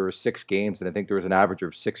Monday where there were 6 games, and I think there was an average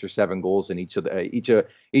of 6 or 7 goals in each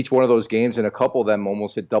one of those games, and a couple of them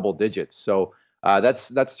almost hit double digits. So that's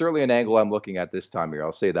certainly an angle I'm looking at this time of year.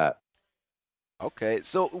 I'll say that. Okay,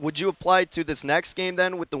 so would you apply to this next game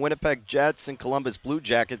then with the Winnipeg Jets and Columbus Blue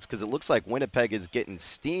Jackets? Because it looks like Winnipeg is getting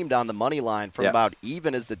steamed on the money line from about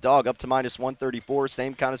even as the dog up to minus 134.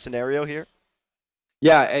 Same kind of scenario here?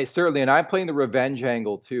 Yeah, certainly. And I'm playing the revenge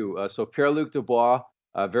angle too. So Pierre-Luc Dubois,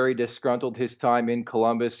 very disgruntled his time in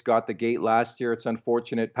Columbus, got the gate last year. It's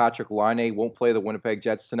unfortunate. Patrick Laine won't play the Winnipeg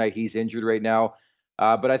Jets tonight. He's injured right now.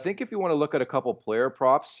 But I think if you want to look at a couple player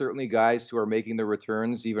props, certainly guys who are making the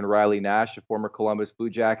returns, even Riley Nash, a former Columbus Blue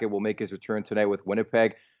Jacket, will make his return tonight with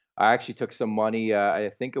Winnipeg. I actually took some money. I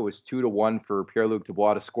think it was 2-1 for Pierre-Luc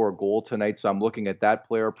Dubois to score a goal tonight. So I'm looking at that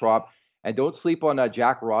player prop. And don't sleep on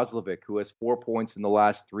Jack Roslovic, who has 4 points in the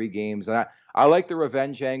last 3 games. And I like the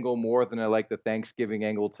revenge angle more than I like the Thanksgiving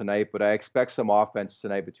angle tonight. But I expect some offense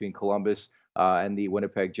tonight between Columbus and the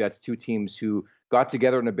Winnipeg Jets, 2 teams who got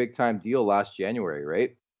together in a big-time deal last January,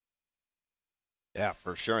 right? Yeah,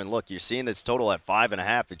 for sure. And look, you're seeing this total at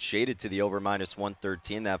 5.5. It's shaded to the over minus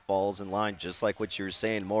 113. That falls in line, just like what you were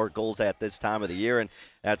saying, more goals at this time of the year, and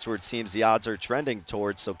that's where it seems the odds are trending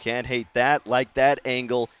towards. So can't hate that. Like that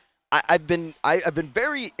angle. I've been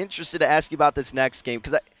very interested to ask you about this next game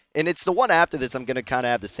because and it's the one after this I'm going to kind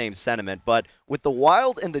of have the same sentiment. But with the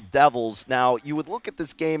Wild and the Devils, now you would look at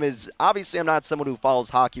this game as, obviously I'm not someone who follows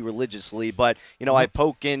hockey religiously, but, I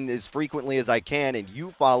poke in as frequently as I can, and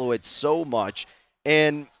you follow it so much.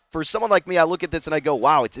 And for someone like me, I look at this and I go,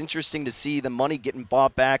 wow, it's interesting to see the money getting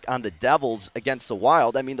bought back on the Devils against the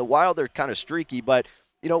Wild. I mean, the Wild are kind of streaky, but,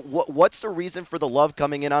 what's the reason for the love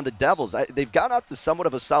coming in on the Devils? They've gotten up to somewhat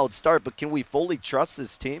of a solid start, but can we fully trust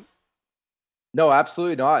this team? No,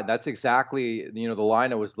 absolutely not. That's exactly, the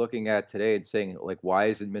line I was looking at today and saying, like, why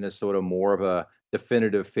isn't Minnesota more of a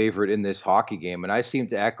definitive favorite in this hockey game? And I seem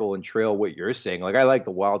to echo and trail what you're saying. Like, I like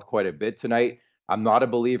the Wild quite a bit tonight. I'm not a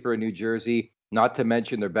believer in New Jersey, not to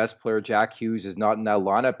mention their best player, Jack Hughes, is not in that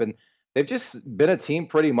lineup. And they've just been a team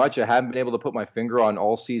pretty much I haven't been able to put my finger on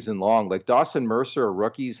all season long. Like Dawson Mercer, a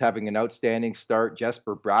rookie's having an outstanding start.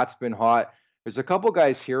 Jesper Bratt's been hot. There's a couple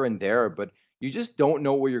guys here and there, but you just don't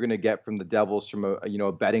know what you're going to get from the Devils from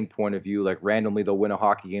a betting point of view. Like randomly they'll win a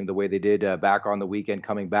hockey game the way they did back on the weekend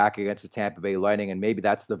coming back against the Tampa Bay Lightning, and maybe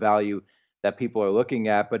that's the value that people are looking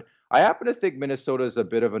at. But I happen to think Minnesota is a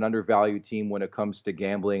bit of an undervalued team when it comes to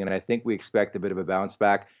gambling, and I think we expect a bit of a bounce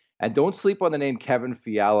back. And don't sleep on the name Kevin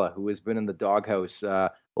Fiala, who has been in the doghouse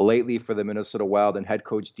lately for the Minnesota Wild, and head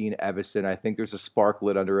coach Dean Evison. I think there's a spark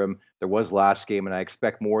lit under him. There was last game, and I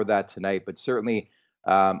expect more of that tonight. But certainly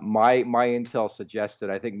my intel suggests that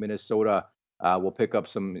I think Minnesota will pick up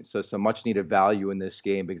some much needed value in this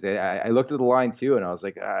game, because I looked at the line too, and I was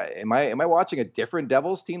like, am I watching a different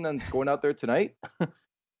Devils team than going out there tonight?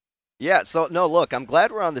 Yeah, so, no, look, I'm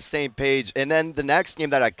glad we're on the same page. And then the next game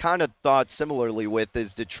that I kind of thought similarly with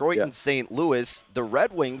is Detroit and St. Louis. The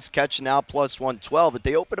Red Wings catch now plus 112, but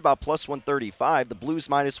they open about plus 135. The Blues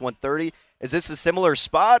minus 130. Is this a similar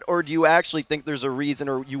spot, or do you actually think there's a reason,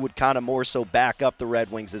 or you would kind of more so back up the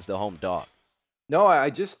Red Wings as the home dog? No, I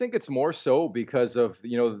just think it's more so because of,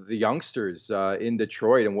 the youngsters in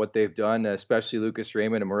Detroit and what they've done, especially Lucas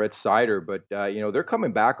Raymond and Moritz Seider. But, they're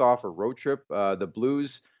coming back off a road trip. The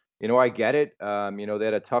Blues, I get it. They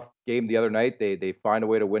had a tough game the other night. They find a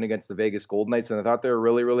way to win against the Vegas Golden Knights, and I thought they were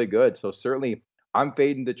really, really good. So certainly I'm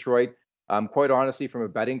fading Detroit. Quite honestly, from a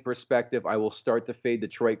betting perspective, I will start to fade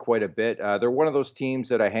Detroit quite a bit. They're one of those teams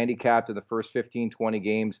that I handicapped in the first 15, 20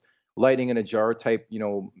 games, lightning in a jar type,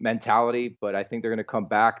 mentality. But I think they're going to come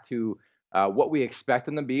back to what we expect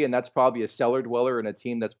them to be, and that's probably a cellar dweller and a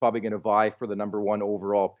team that's probably going to vie for the number one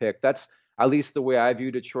overall pick. That's at least the way I view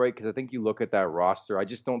Detroit, because I think you look at that roster, I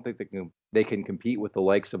just don't think they can compete with the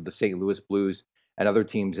likes of the St. Louis Blues and other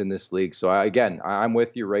teams in this league. So I'm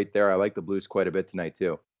with you right there. I like the Blues quite a bit tonight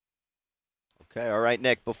too. Okay, all right,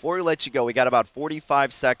 Nick, before we let you go, we got about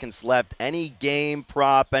 45 seconds left. Any game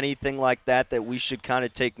prop, anything like that we should kind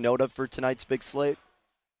of take note of for tonight's big slate?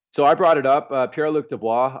 So I brought it up, Pierre-Luc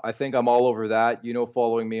Dubois. I think I'm all over that.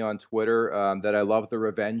 Following me on Twitter, that I love the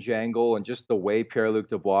revenge angle and just the way Pierre-Luc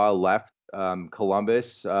Dubois left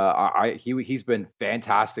Columbus. He's been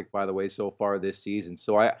fantastic, by the way, so far this season.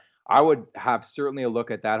 So I would have certainly a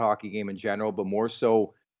look at that hockey game in general, but more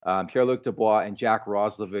so Pierre-Luc Dubois and Jack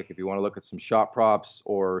Roslovic. If you want to look at some shot props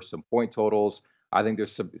or some point totals, I think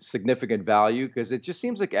there's some significant value, because it just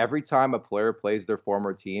seems like every time a player plays their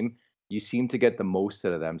former team, you seem to get the most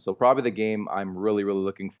out of them. So probably the game I'm really, really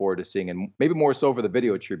looking forward to seeing, and maybe more so for the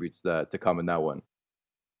video tributes to come in that one.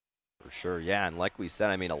 For sure, yeah. And like we said,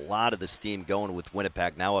 a lot of the steam going with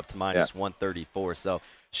Winnipeg, now up to minus 134. So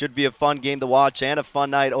should be a fun game to watch and a fun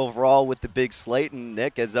night overall with the big slate. And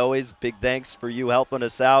Nick, as always, big thanks for you helping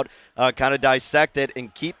us out, kind of dissect it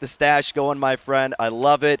and keep the stash going, my friend. I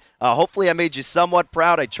love it. Hopefully I made you somewhat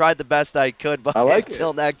proud. I tried the best I could, but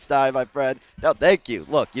until next time, my friend. No, thank you.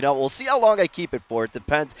 Look, we'll see how long I keep it for. It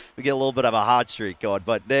depends. We get a little bit of a hot streak going.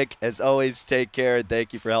 But Nick, as always, take care, and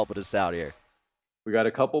thank you for helping us out here. We got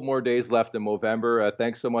a couple more days left in Movember.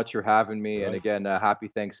 Thanks so much for having me. And again, happy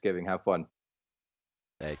Thanksgiving. Have fun.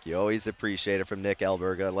 Thank you. Always appreciate it from Nick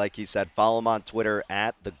Alberga. Like he said, follow him on Twitter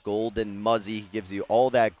at the Golden Muzzy. He gives you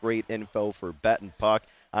all that great info for bet and puck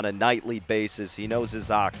on a nightly basis. He knows his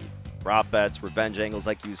hockey. Prop bets, revenge angles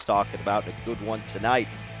like he was talking about, and a good one tonight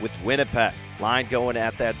with Winnipeg. Line going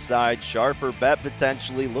at that side. Sharper bet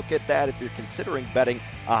potentially. Look at that if you're considering betting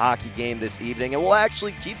a hockey game this evening. And we'll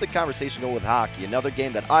actually keep the conversation going with hockey. Another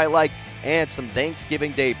game that I like, and some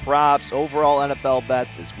Thanksgiving Day props, overall NFL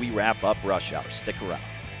bets as we wrap up Rush Hour. Stick around.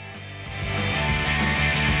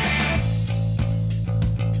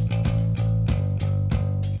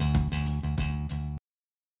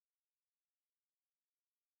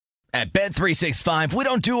 At Bet365, we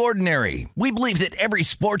don't do ordinary. We believe that every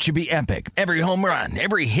sport should be epic. Every home run,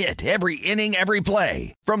 every hit, every inning, every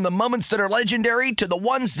play. From the moments that are legendary to the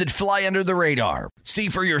ones that fly under the radar. See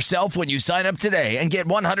for yourself when you sign up today and get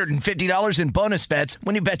 $150 in bonus bets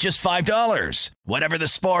when you bet just $5. Whatever the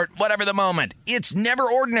sport, whatever the moment, it's never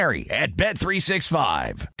ordinary at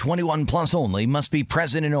Bet365. 21 plus only. Must be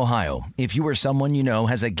present in Ohio. If you or someone you know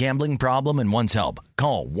has a gambling problem and wants help,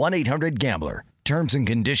 call 1-800-GAMBLER. Terms and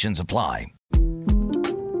conditions apply.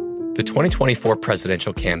 The 2024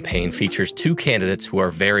 presidential campaign features two candidates who are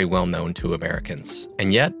very well known to Americans.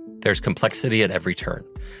 And yet, there's complexity at every turn.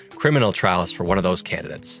 Criminal trials for one of those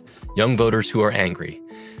candidates. Young voters who are angry.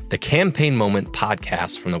 The Campaign Moment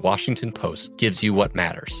podcast from the Washington Post gives you what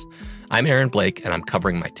matters. I'm Aaron Blake, and I'm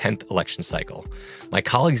covering my 10th election cycle. My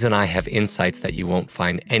colleagues and I have insights that you won't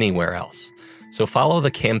find anywhere else. So follow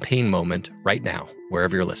The Campaign Moment right now,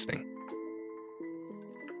 wherever you're listening.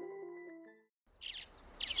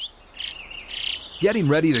 Getting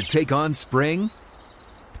ready to take on spring?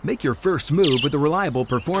 Make your first move with the reliable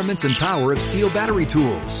performance and power of Steel battery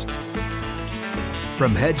tools.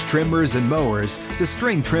 From hedge trimmers and mowers to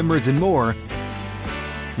string trimmers and more,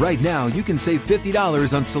 right now you can save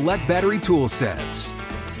 $50 on select battery tool sets.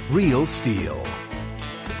 Real Steel.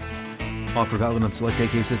 Offer valid on select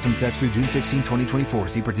AK system sets through June 16, 2024.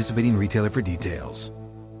 See participating retailer for details.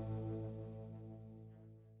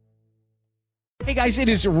 Hey guys, it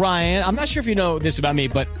is Ryan. I'm not sure if you know this about me,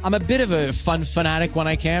 but I'm a bit of a fun fanatic when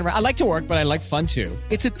I can. I like to work, but I like fun too.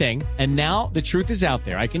 It's a thing. And now the truth is out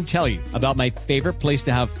there. I can tell you about my favorite place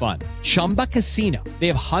to have fun. Chumba Casino. They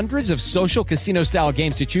have hundreds of social casino style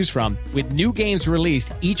games to choose from with new games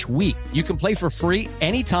released each week. You can play for free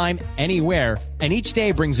anytime, anywhere. And each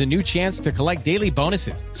day brings a new chance to collect daily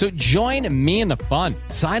bonuses. So join me in the fun.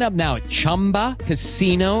 Sign up now at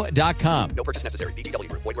ChumbaCasino.com. No purchase necessary. VGW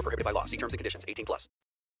Group. Void where prohibited by law. See terms and conditions. 18+.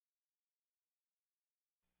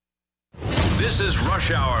 This is Rush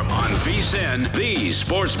Hour on VSiN, the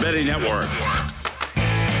Sports Betting Network.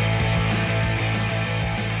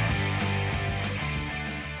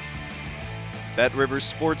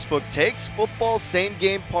 BetRivers Sportsbook takes football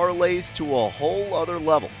same-game parlays to a whole other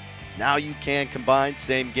level. Now you can combine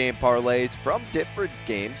same-game parlays from different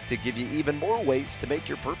games to give you even more ways to make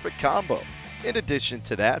your perfect combo. In addition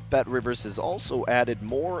to that, BetRivers has also added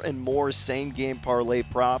more and more same-game parlay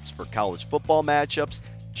props for college football matchups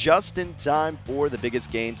just in time for the biggest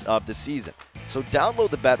games of the season. So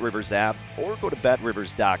download the BetRivers app or go to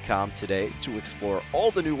BetRivers.com today to explore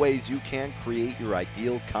all the new ways you can create your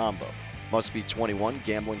ideal combo. Must be 21.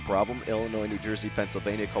 Gambling problem. Illinois, New Jersey,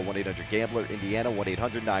 Pennsylvania. Call 1-800-GAMBLER. Indiana,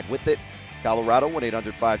 1-800-9-WITH-IT. Colorado,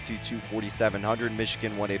 1-800-522-4700.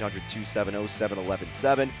 Michigan,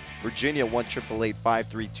 1-800-270-7117. Virginia,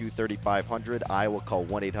 1-888-532-3500. Iowa, call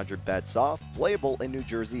 1-800-BETS-OFF. Playable in New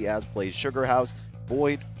Jersey as plays Sugar House.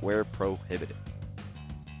 Void where prohibited.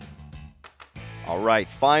 All right,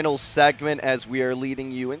 final segment as we are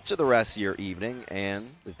leading you into the rest of your evening and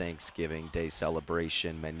the Thanksgiving Day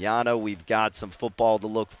celebration mañana. We've got some football to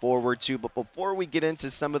look forward to, but before we get into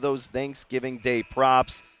some of those Thanksgiving Day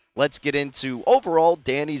props, let's get into overall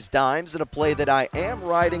Danny's Dimes and a play that I am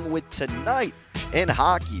riding with tonight in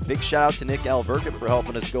hockey. Big shout out to Nick Alverga for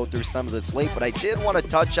helping us go through some of the slate, but I did want to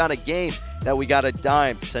touch on a game that we got a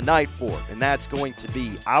dime tonight for, and that's going to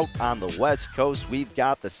be out on the West Coast. We've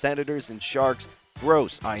got the Senators and Sharks.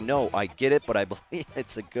 Gross, I know, I get it, but I believe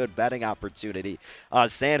it's a good betting opportunity.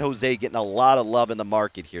 San Jose getting a lot of love in the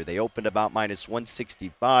market here. They opened about minus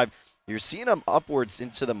 165. You're seeing them upwards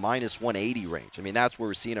into the minus 180 range. I mean, that's where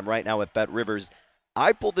we're seeing them right now at BetRivers.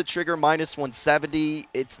 I pulled the trigger minus 170.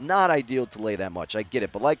 It's not ideal to lay that much. I get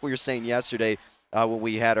it. But like we were saying yesterday when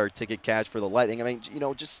we had our ticket cash for the Lightning, I mean,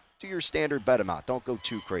 just do your standard bet amount. Don't go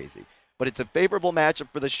too crazy. But it's a favorable matchup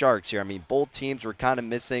for the Sharks here. I mean, both teams were kind of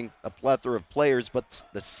missing a plethora of players, but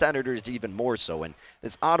the Senators even more so. And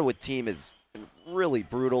this Ottawa team is really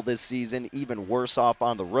brutal this season, even worse off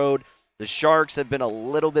on the road. The Sharks have been a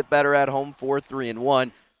little bit better at home,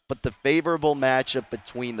 4-3-1, but the favorable matchup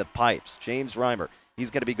between the pipes. James Reimer,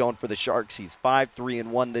 he's going to be going for the Sharks. He's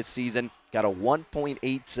 5-3-1 this season, got a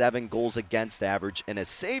 1.87 goals against average and a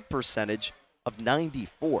save percentage of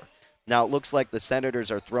 94. Now, it looks like the Senators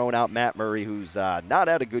are throwing out Matt Murray, who's not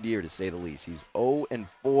had a good year, to say the least. He's 0-4,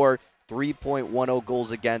 3.10 goals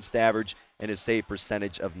against average, and a save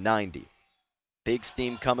percentage of 90. Big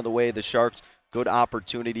steam coming the way of the Sharks. Good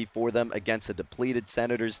opportunity for them against a depleted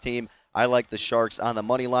Senators team. I like the Sharks on the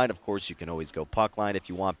money line. Of course, you can always go puck line if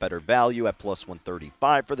you want better value at plus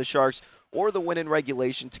 135 for the Sharks, or the win in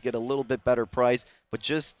regulation to get a little bit better price. But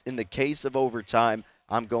just in the case of overtime,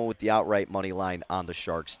 I'm going with the outright money line on the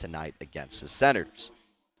Sharks tonight against the Senators.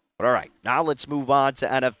 But all right, now let's move on to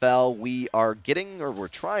NFL. We're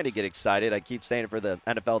trying to get excited. I keep saying it for the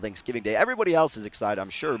NFL Thanksgiving Day. Everybody else is excited, I'm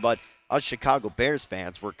sure, but us Chicago Bears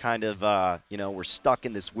fans, we're kind of, we're stuck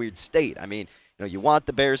in this weird state. I mean, you want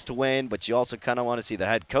the Bears to win, but you also kind of want to see the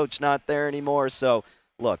head coach not there anymore. So,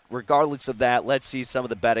 look, regardless of that, let's see some of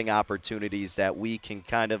the betting opportunities that we can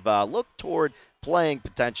kind of look toward playing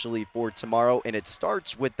potentially for tomorrow. And it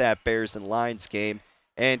starts with that Bears and Lions game.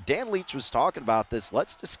 And Dan Leach was talking about this.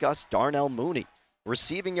 Let's discuss Darnell Mooney.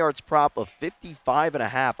 Receiving yards prop of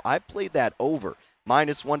 55.5. I played that over,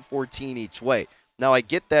 minus 114 each way. Now, I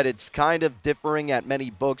get that it's kind of differing at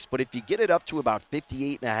many books, but if you get it up to about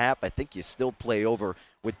 58.5, I think you still play over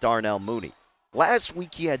with Darnell Mooney. Last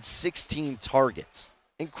week, he had 16 targets.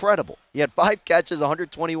 Incredible. He had 5 catches,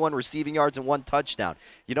 121 receiving yards, and 1 touchdown.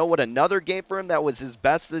 You know what another game for him that was his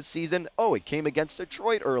best this season? Oh, it came against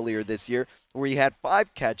Detroit earlier this year, where he had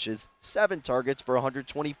 5 catches, 7 targets for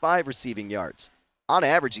 125 receiving yards. On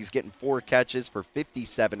average, he's getting 4 catches for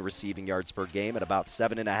 57 receiving yards per game and about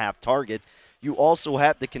 7.5 targets. You also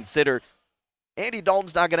have to consider Andy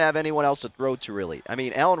Dalton's not going to have anyone else to throw to, really. I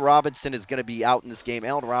mean, Allen Robinson is going to be out in this game.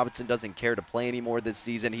 Allen Robinson doesn't care to play anymore this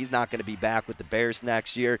season. He's not going to be back with the Bears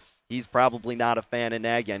next year. He's probably not a fan of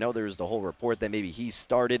Nagy. I know there's the whole report that maybe he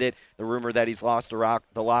started it, the rumor that he's lost the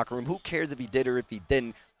locker room. Who cares if he did or if he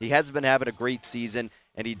didn't? He hasn't been having a great season,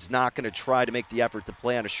 and he's not going to try to make the effort to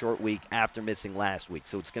play on a short week after missing last week.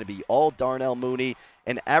 So it's going to be all Darnell Mooney,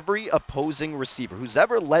 and every opposing receiver who's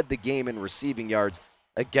ever led the game in receiving yards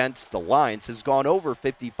against the Lions has gone over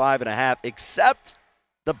 55.5, except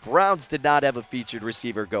the Browns did not have a featured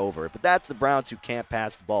receiver go over it. But that's the Browns who can't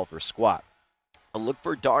pass the ball for squat. I'll look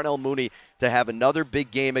for Darnell Mooney to have another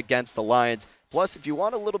big game against the Lions. Plus, if you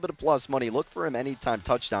want a little bit of plus money, look for him anytime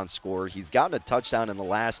touchdown scorer. He's gotten a touchdown in the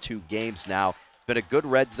last 2 games now. It's been a good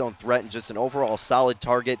red zone threat and just an overall solid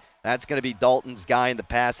target. That's going to be Dalton's guy in the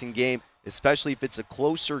passing game, especially if it's a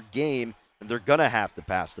closer game and they're going to have to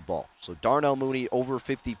pass the ball. So Darnell Mooney over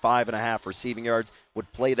 55.5 receiving yards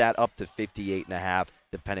would play that up to 58.5,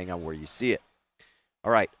 depending on where you see it.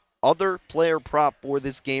 All right. Other player prop for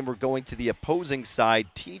this game, we're going to the opposing side,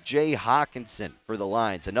 TJ Hockenson for the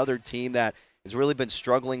Lions, another team that has really been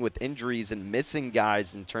struggling with injuries and missing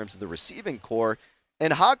guys in terms of the receiving core.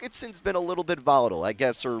 And Hawkinson's been a little bit volatile, I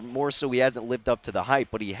guess, or more so he hasn't lived up to the hype,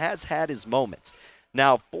 but he has had his moments.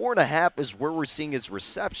 Now, 4.5 is where we're seeing his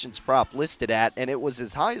receptions prop listed at, and it was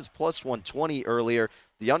as high as plus 120 earlier.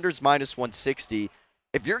 The under's minus 160.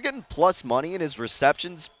 If you're getting plus money in his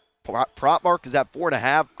receptions, prop mark is at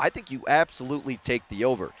 4.5. I think you absolutely take the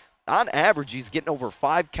over. On average, he's getting over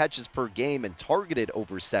 5 catches per game and targeted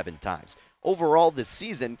over 7 times. Overall this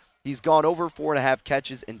season, he's gone over 4.5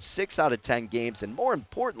 catches in 6 out of 10 games, and more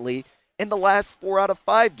importantly, in the last 4 out of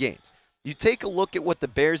 5 games. You take a look at what the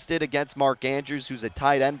Bears did against Mark Andrews, who's a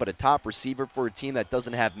tight end but a top receiver for a team that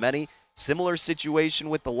doesn't have many. Similar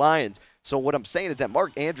situation with the Lions. So what I'm saying is that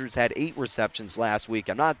Mark Andrews had 8 receptions last week.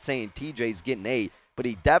 I'm not saying TJ's getting 8, but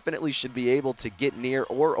he definitely should be able to get near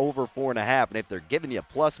or over 4.5. And if they're giving you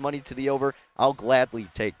plus money to the over, I'll gladly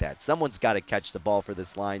take that. Someone's got to catch the ball for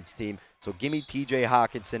this Lions team. So give me TJ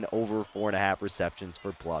Hockenson over 4.5 receptions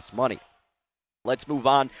for plus money. Let's move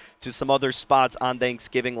on to some other spots on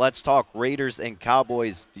Thanksgiving. Let's talk Raiders and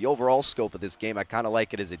Cowboys. The overall scope of this game, I kind of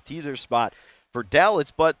like it as a teaser spot for Dallas.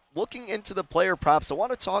 But looking into the player props, I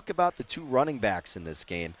want to talk about the 2 running backs in this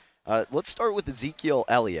game. Let's start with Ezekiel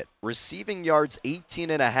Elliott. Receiving yards,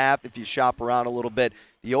 18.5 if you shop around a little bit.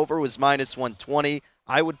 The over was minus 120.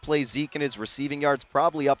 I would play Zeke in his receiving yards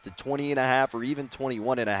probably up to 20.5 or even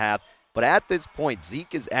 21.5. But at this point,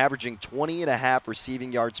 Zeke is averaging 20.5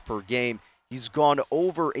 receiving yards per game. He's gone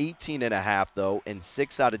over 18.5, though, in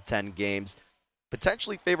 6 out of 10 games.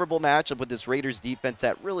 Potentially favorable matchup with this Raiders defense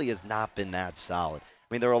that really has not been that solid.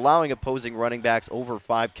 I mean, they're allowing opposing running backs over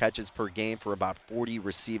 5 catches per game for about 40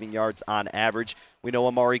 receiving yards on average. We know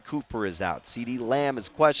Amari Cooper is out. CeeDee Lamb is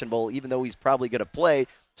questionable, even though he's probably going to play.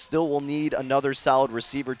 Still will need another solid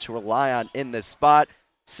receiver to rely on in this spot.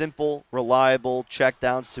 Simple, reliable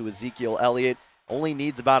checkdowns to Ezekiel Elliott. Only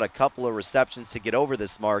needs about a couple of receptions to get over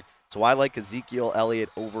this mark. So I like Ezekiel Elliott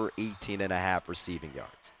over 18.5 receiving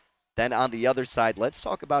yards. Then on the other side, let's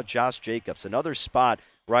talk about Josh Jacobs, another spot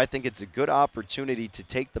where I think it's a good opportunity to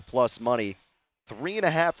take the plus money.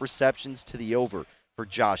 3.5 receptions to the over for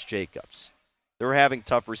Josh Jacobs. They're having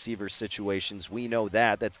tough receiver situations. We know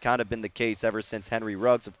that. That's kind of been the case ever since Henry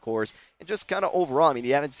Ruggs, of course. And just kind of overall, I mean,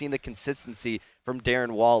 you haven't seen the consistency from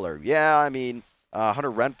Darren Waller. Yeah, I mean,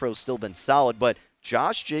 Hunter Renfro's still been solid, but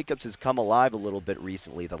Josh Jacobs has come alive a little bit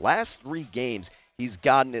recently. The last 3 games, he's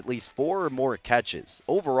gotten at least 4 or more catches.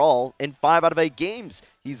 Overall, in 5 out of 8 games,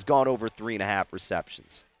 he's gone over 3.5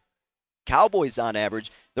 receptions. Cowboys, on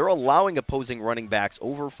average, they're allowing opposing running backs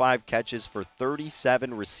over 5 catches for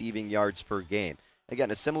 37 receiving yards per game.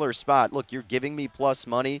 Again, a similar spot. Look, you're giving me plus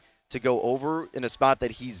money to go over in a spot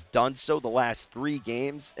that he's done so the last 3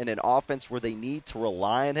 games in an offense where they need to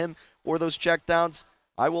rely on him for those checkdowns.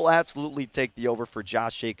 I will absolutely take the over for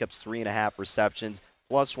Josh Jacobs, 3.5 receptions.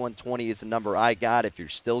 Plus 120 is the number I got. If you're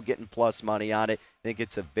still getting plus money on it, I think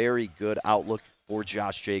it's a very good outlook for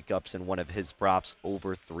Josh Jacobs and one of his props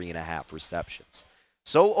over 3.5 receptions.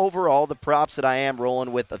 So overall, the props that I am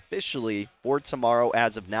rolling with officially for tomorrow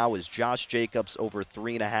as of now is Josh Jacobs over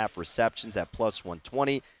 3.5 receptions at plus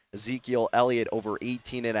 120. Ezekiel Elliott over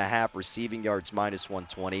 18.5 receiving yards minus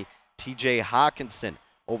 120. TJ Hockenson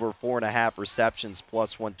over 4.5 receptions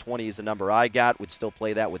plus 120 is the number I got. Would still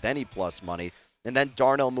play that with any plus money. And then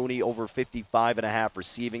Darnell Mooney over 55.5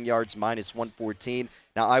 receiving yards, minus 114.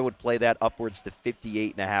 Now, I would play that upwards to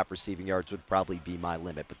 58.5 receiving yards would probably be my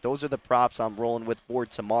limit. But those are the props I'm rolling with for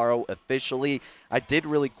tomorrow officially. I did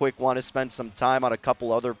really quick want to spend some time on a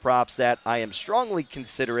couple other props that I am strongly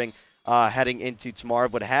considering heading into tomorrow,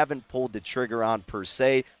 but haven't pulled the trigger on per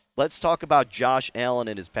se. Let's talk about Josh Allen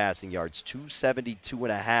and his passing yards,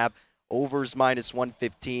 272.5, overs minus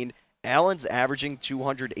 115. Allen's averaging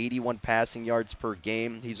 281 passing yards per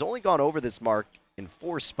game. He's only gone over this mark in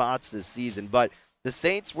 4 spots this season, but the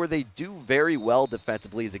Saints, where they do very well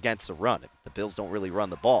defensively, is against the run. The Bills don't really run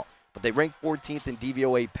the ball, but they rank 14th in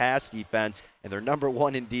DVOA pass defense, and they're number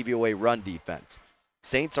 1 in DVOA run defense.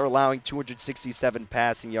 Saints are allowing 267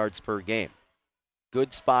 passing yards per game.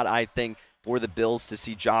 Good spot, I think, for the Bills to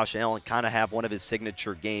see Josh Allen kind of have one of his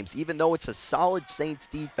signature games. Even though it's a solid Saints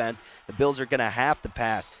defense, the Bills are going to have to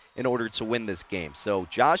pass in order to win this game. So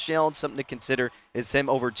Josh Allen, something to consider, is him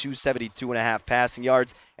over 272.5 passing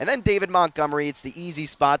yards. And then David Montgomery, it's the easy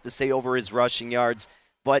spot to say over his rushing yards,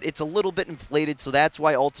 but it's a little bit inflated, so that's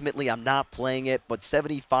why ultimately I'm not playing it. But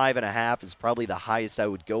 75.5 is probably the highest I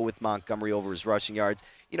would go with Montgomery over his rushing yards.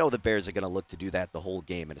 You know the Bears are going to look to do that the whole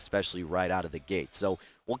game, and especially right out of the gate. So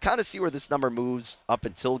we'll kind of see where this number moves up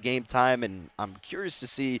until game time, and I'm curious to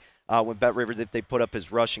see when BetRivers, if they put up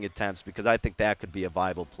his rushing attempts, because I think that could be a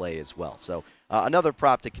viable play as well. So another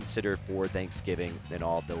prop to consider for Thanksgiving in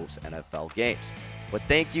all those NFL games. But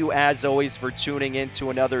thank you, as always, for tuning in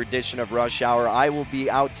to another edition of Rush Hour. I will be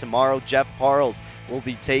out tomorrow. Jeff Parles will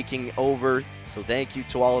be taking over. So thank you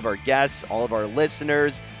to all of our guests, all of our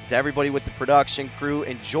listeners, to everybody with the production crew.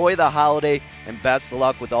 Enjoy the holiday, and best of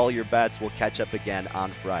luck with all your bets. We'll catch up again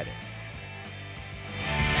on Friday.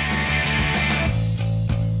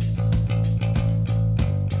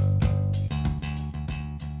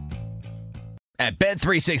 At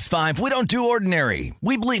Bet365, we don't do ordinary.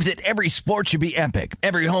 We believe that every sport should be epic.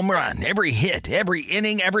 Every home run, every hit, every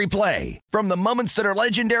inning, every play. From the moments that are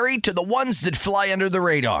legendary to the ones that fly under the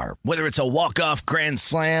radar. Whether it's a walk-off grand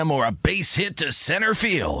slam or a base hit to center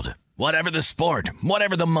field. Whatever the sport,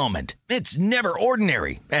 whatever the moment. It's never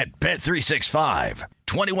ordinary at Bet365.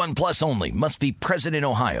 21 plus only. Must be present in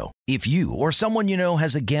Ohio. If you or someone you know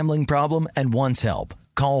has a gambling problem and wants help,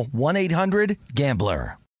 call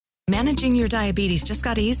 1-800-GAMBLER. Managing your diabetes just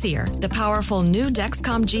got easier. The powerful new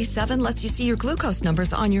Dexcom G7 lets you see your glucose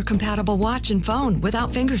numbers on your compatible watch and phone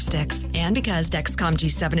without finger sticks. And because Dexcom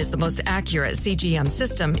G7 is the most accurate CGM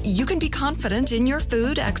system, you can be confident in your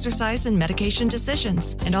food, exercise, and medication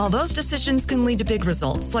decisions. And all those decisions can lead to big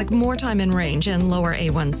results, like more time in range and lower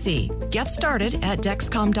A1C. Get started at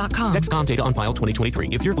Dexcom.com. Dexcom data on file 2023.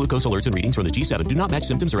 If your glucose alerts and readings from the G7 do not match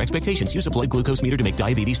symptoms or expectations, use a blood glucose meter to make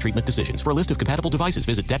diabetes treatment decisions. For a list of compatible devices,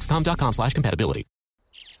 visit Dexcom.com/compatibility.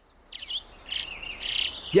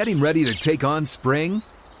 Getting ready to take on spring?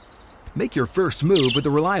 Make your first move with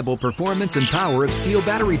the reliable performance and power of Steel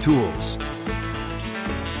battery tools.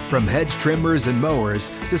 From hedge trimmers and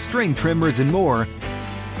mowers to string trimmers and more,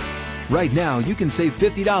 right now you can save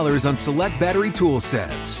 $50 on select battery tool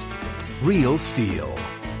sets. Real Steel.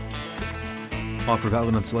 Offer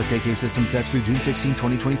valid on select AK system sets through June 16,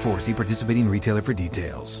 2024. See participating retailer for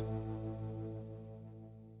details.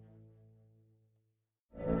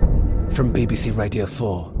 From BBC Radio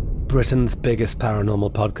 4, Britain's biggest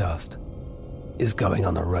paranormal podcast is going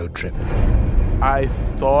on a road trip. I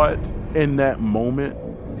thought in that moment,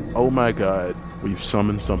 oh my God, we've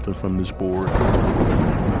summoned something from this board.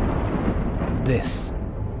 This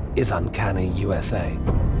is Uncanny USA.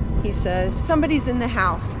 He says, somebody's in the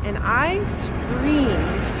house, and I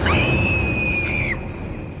screamed.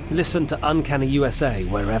 Listen to Uncanny USA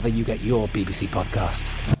wherever you get your BBC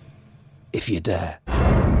podcasts, if you dare.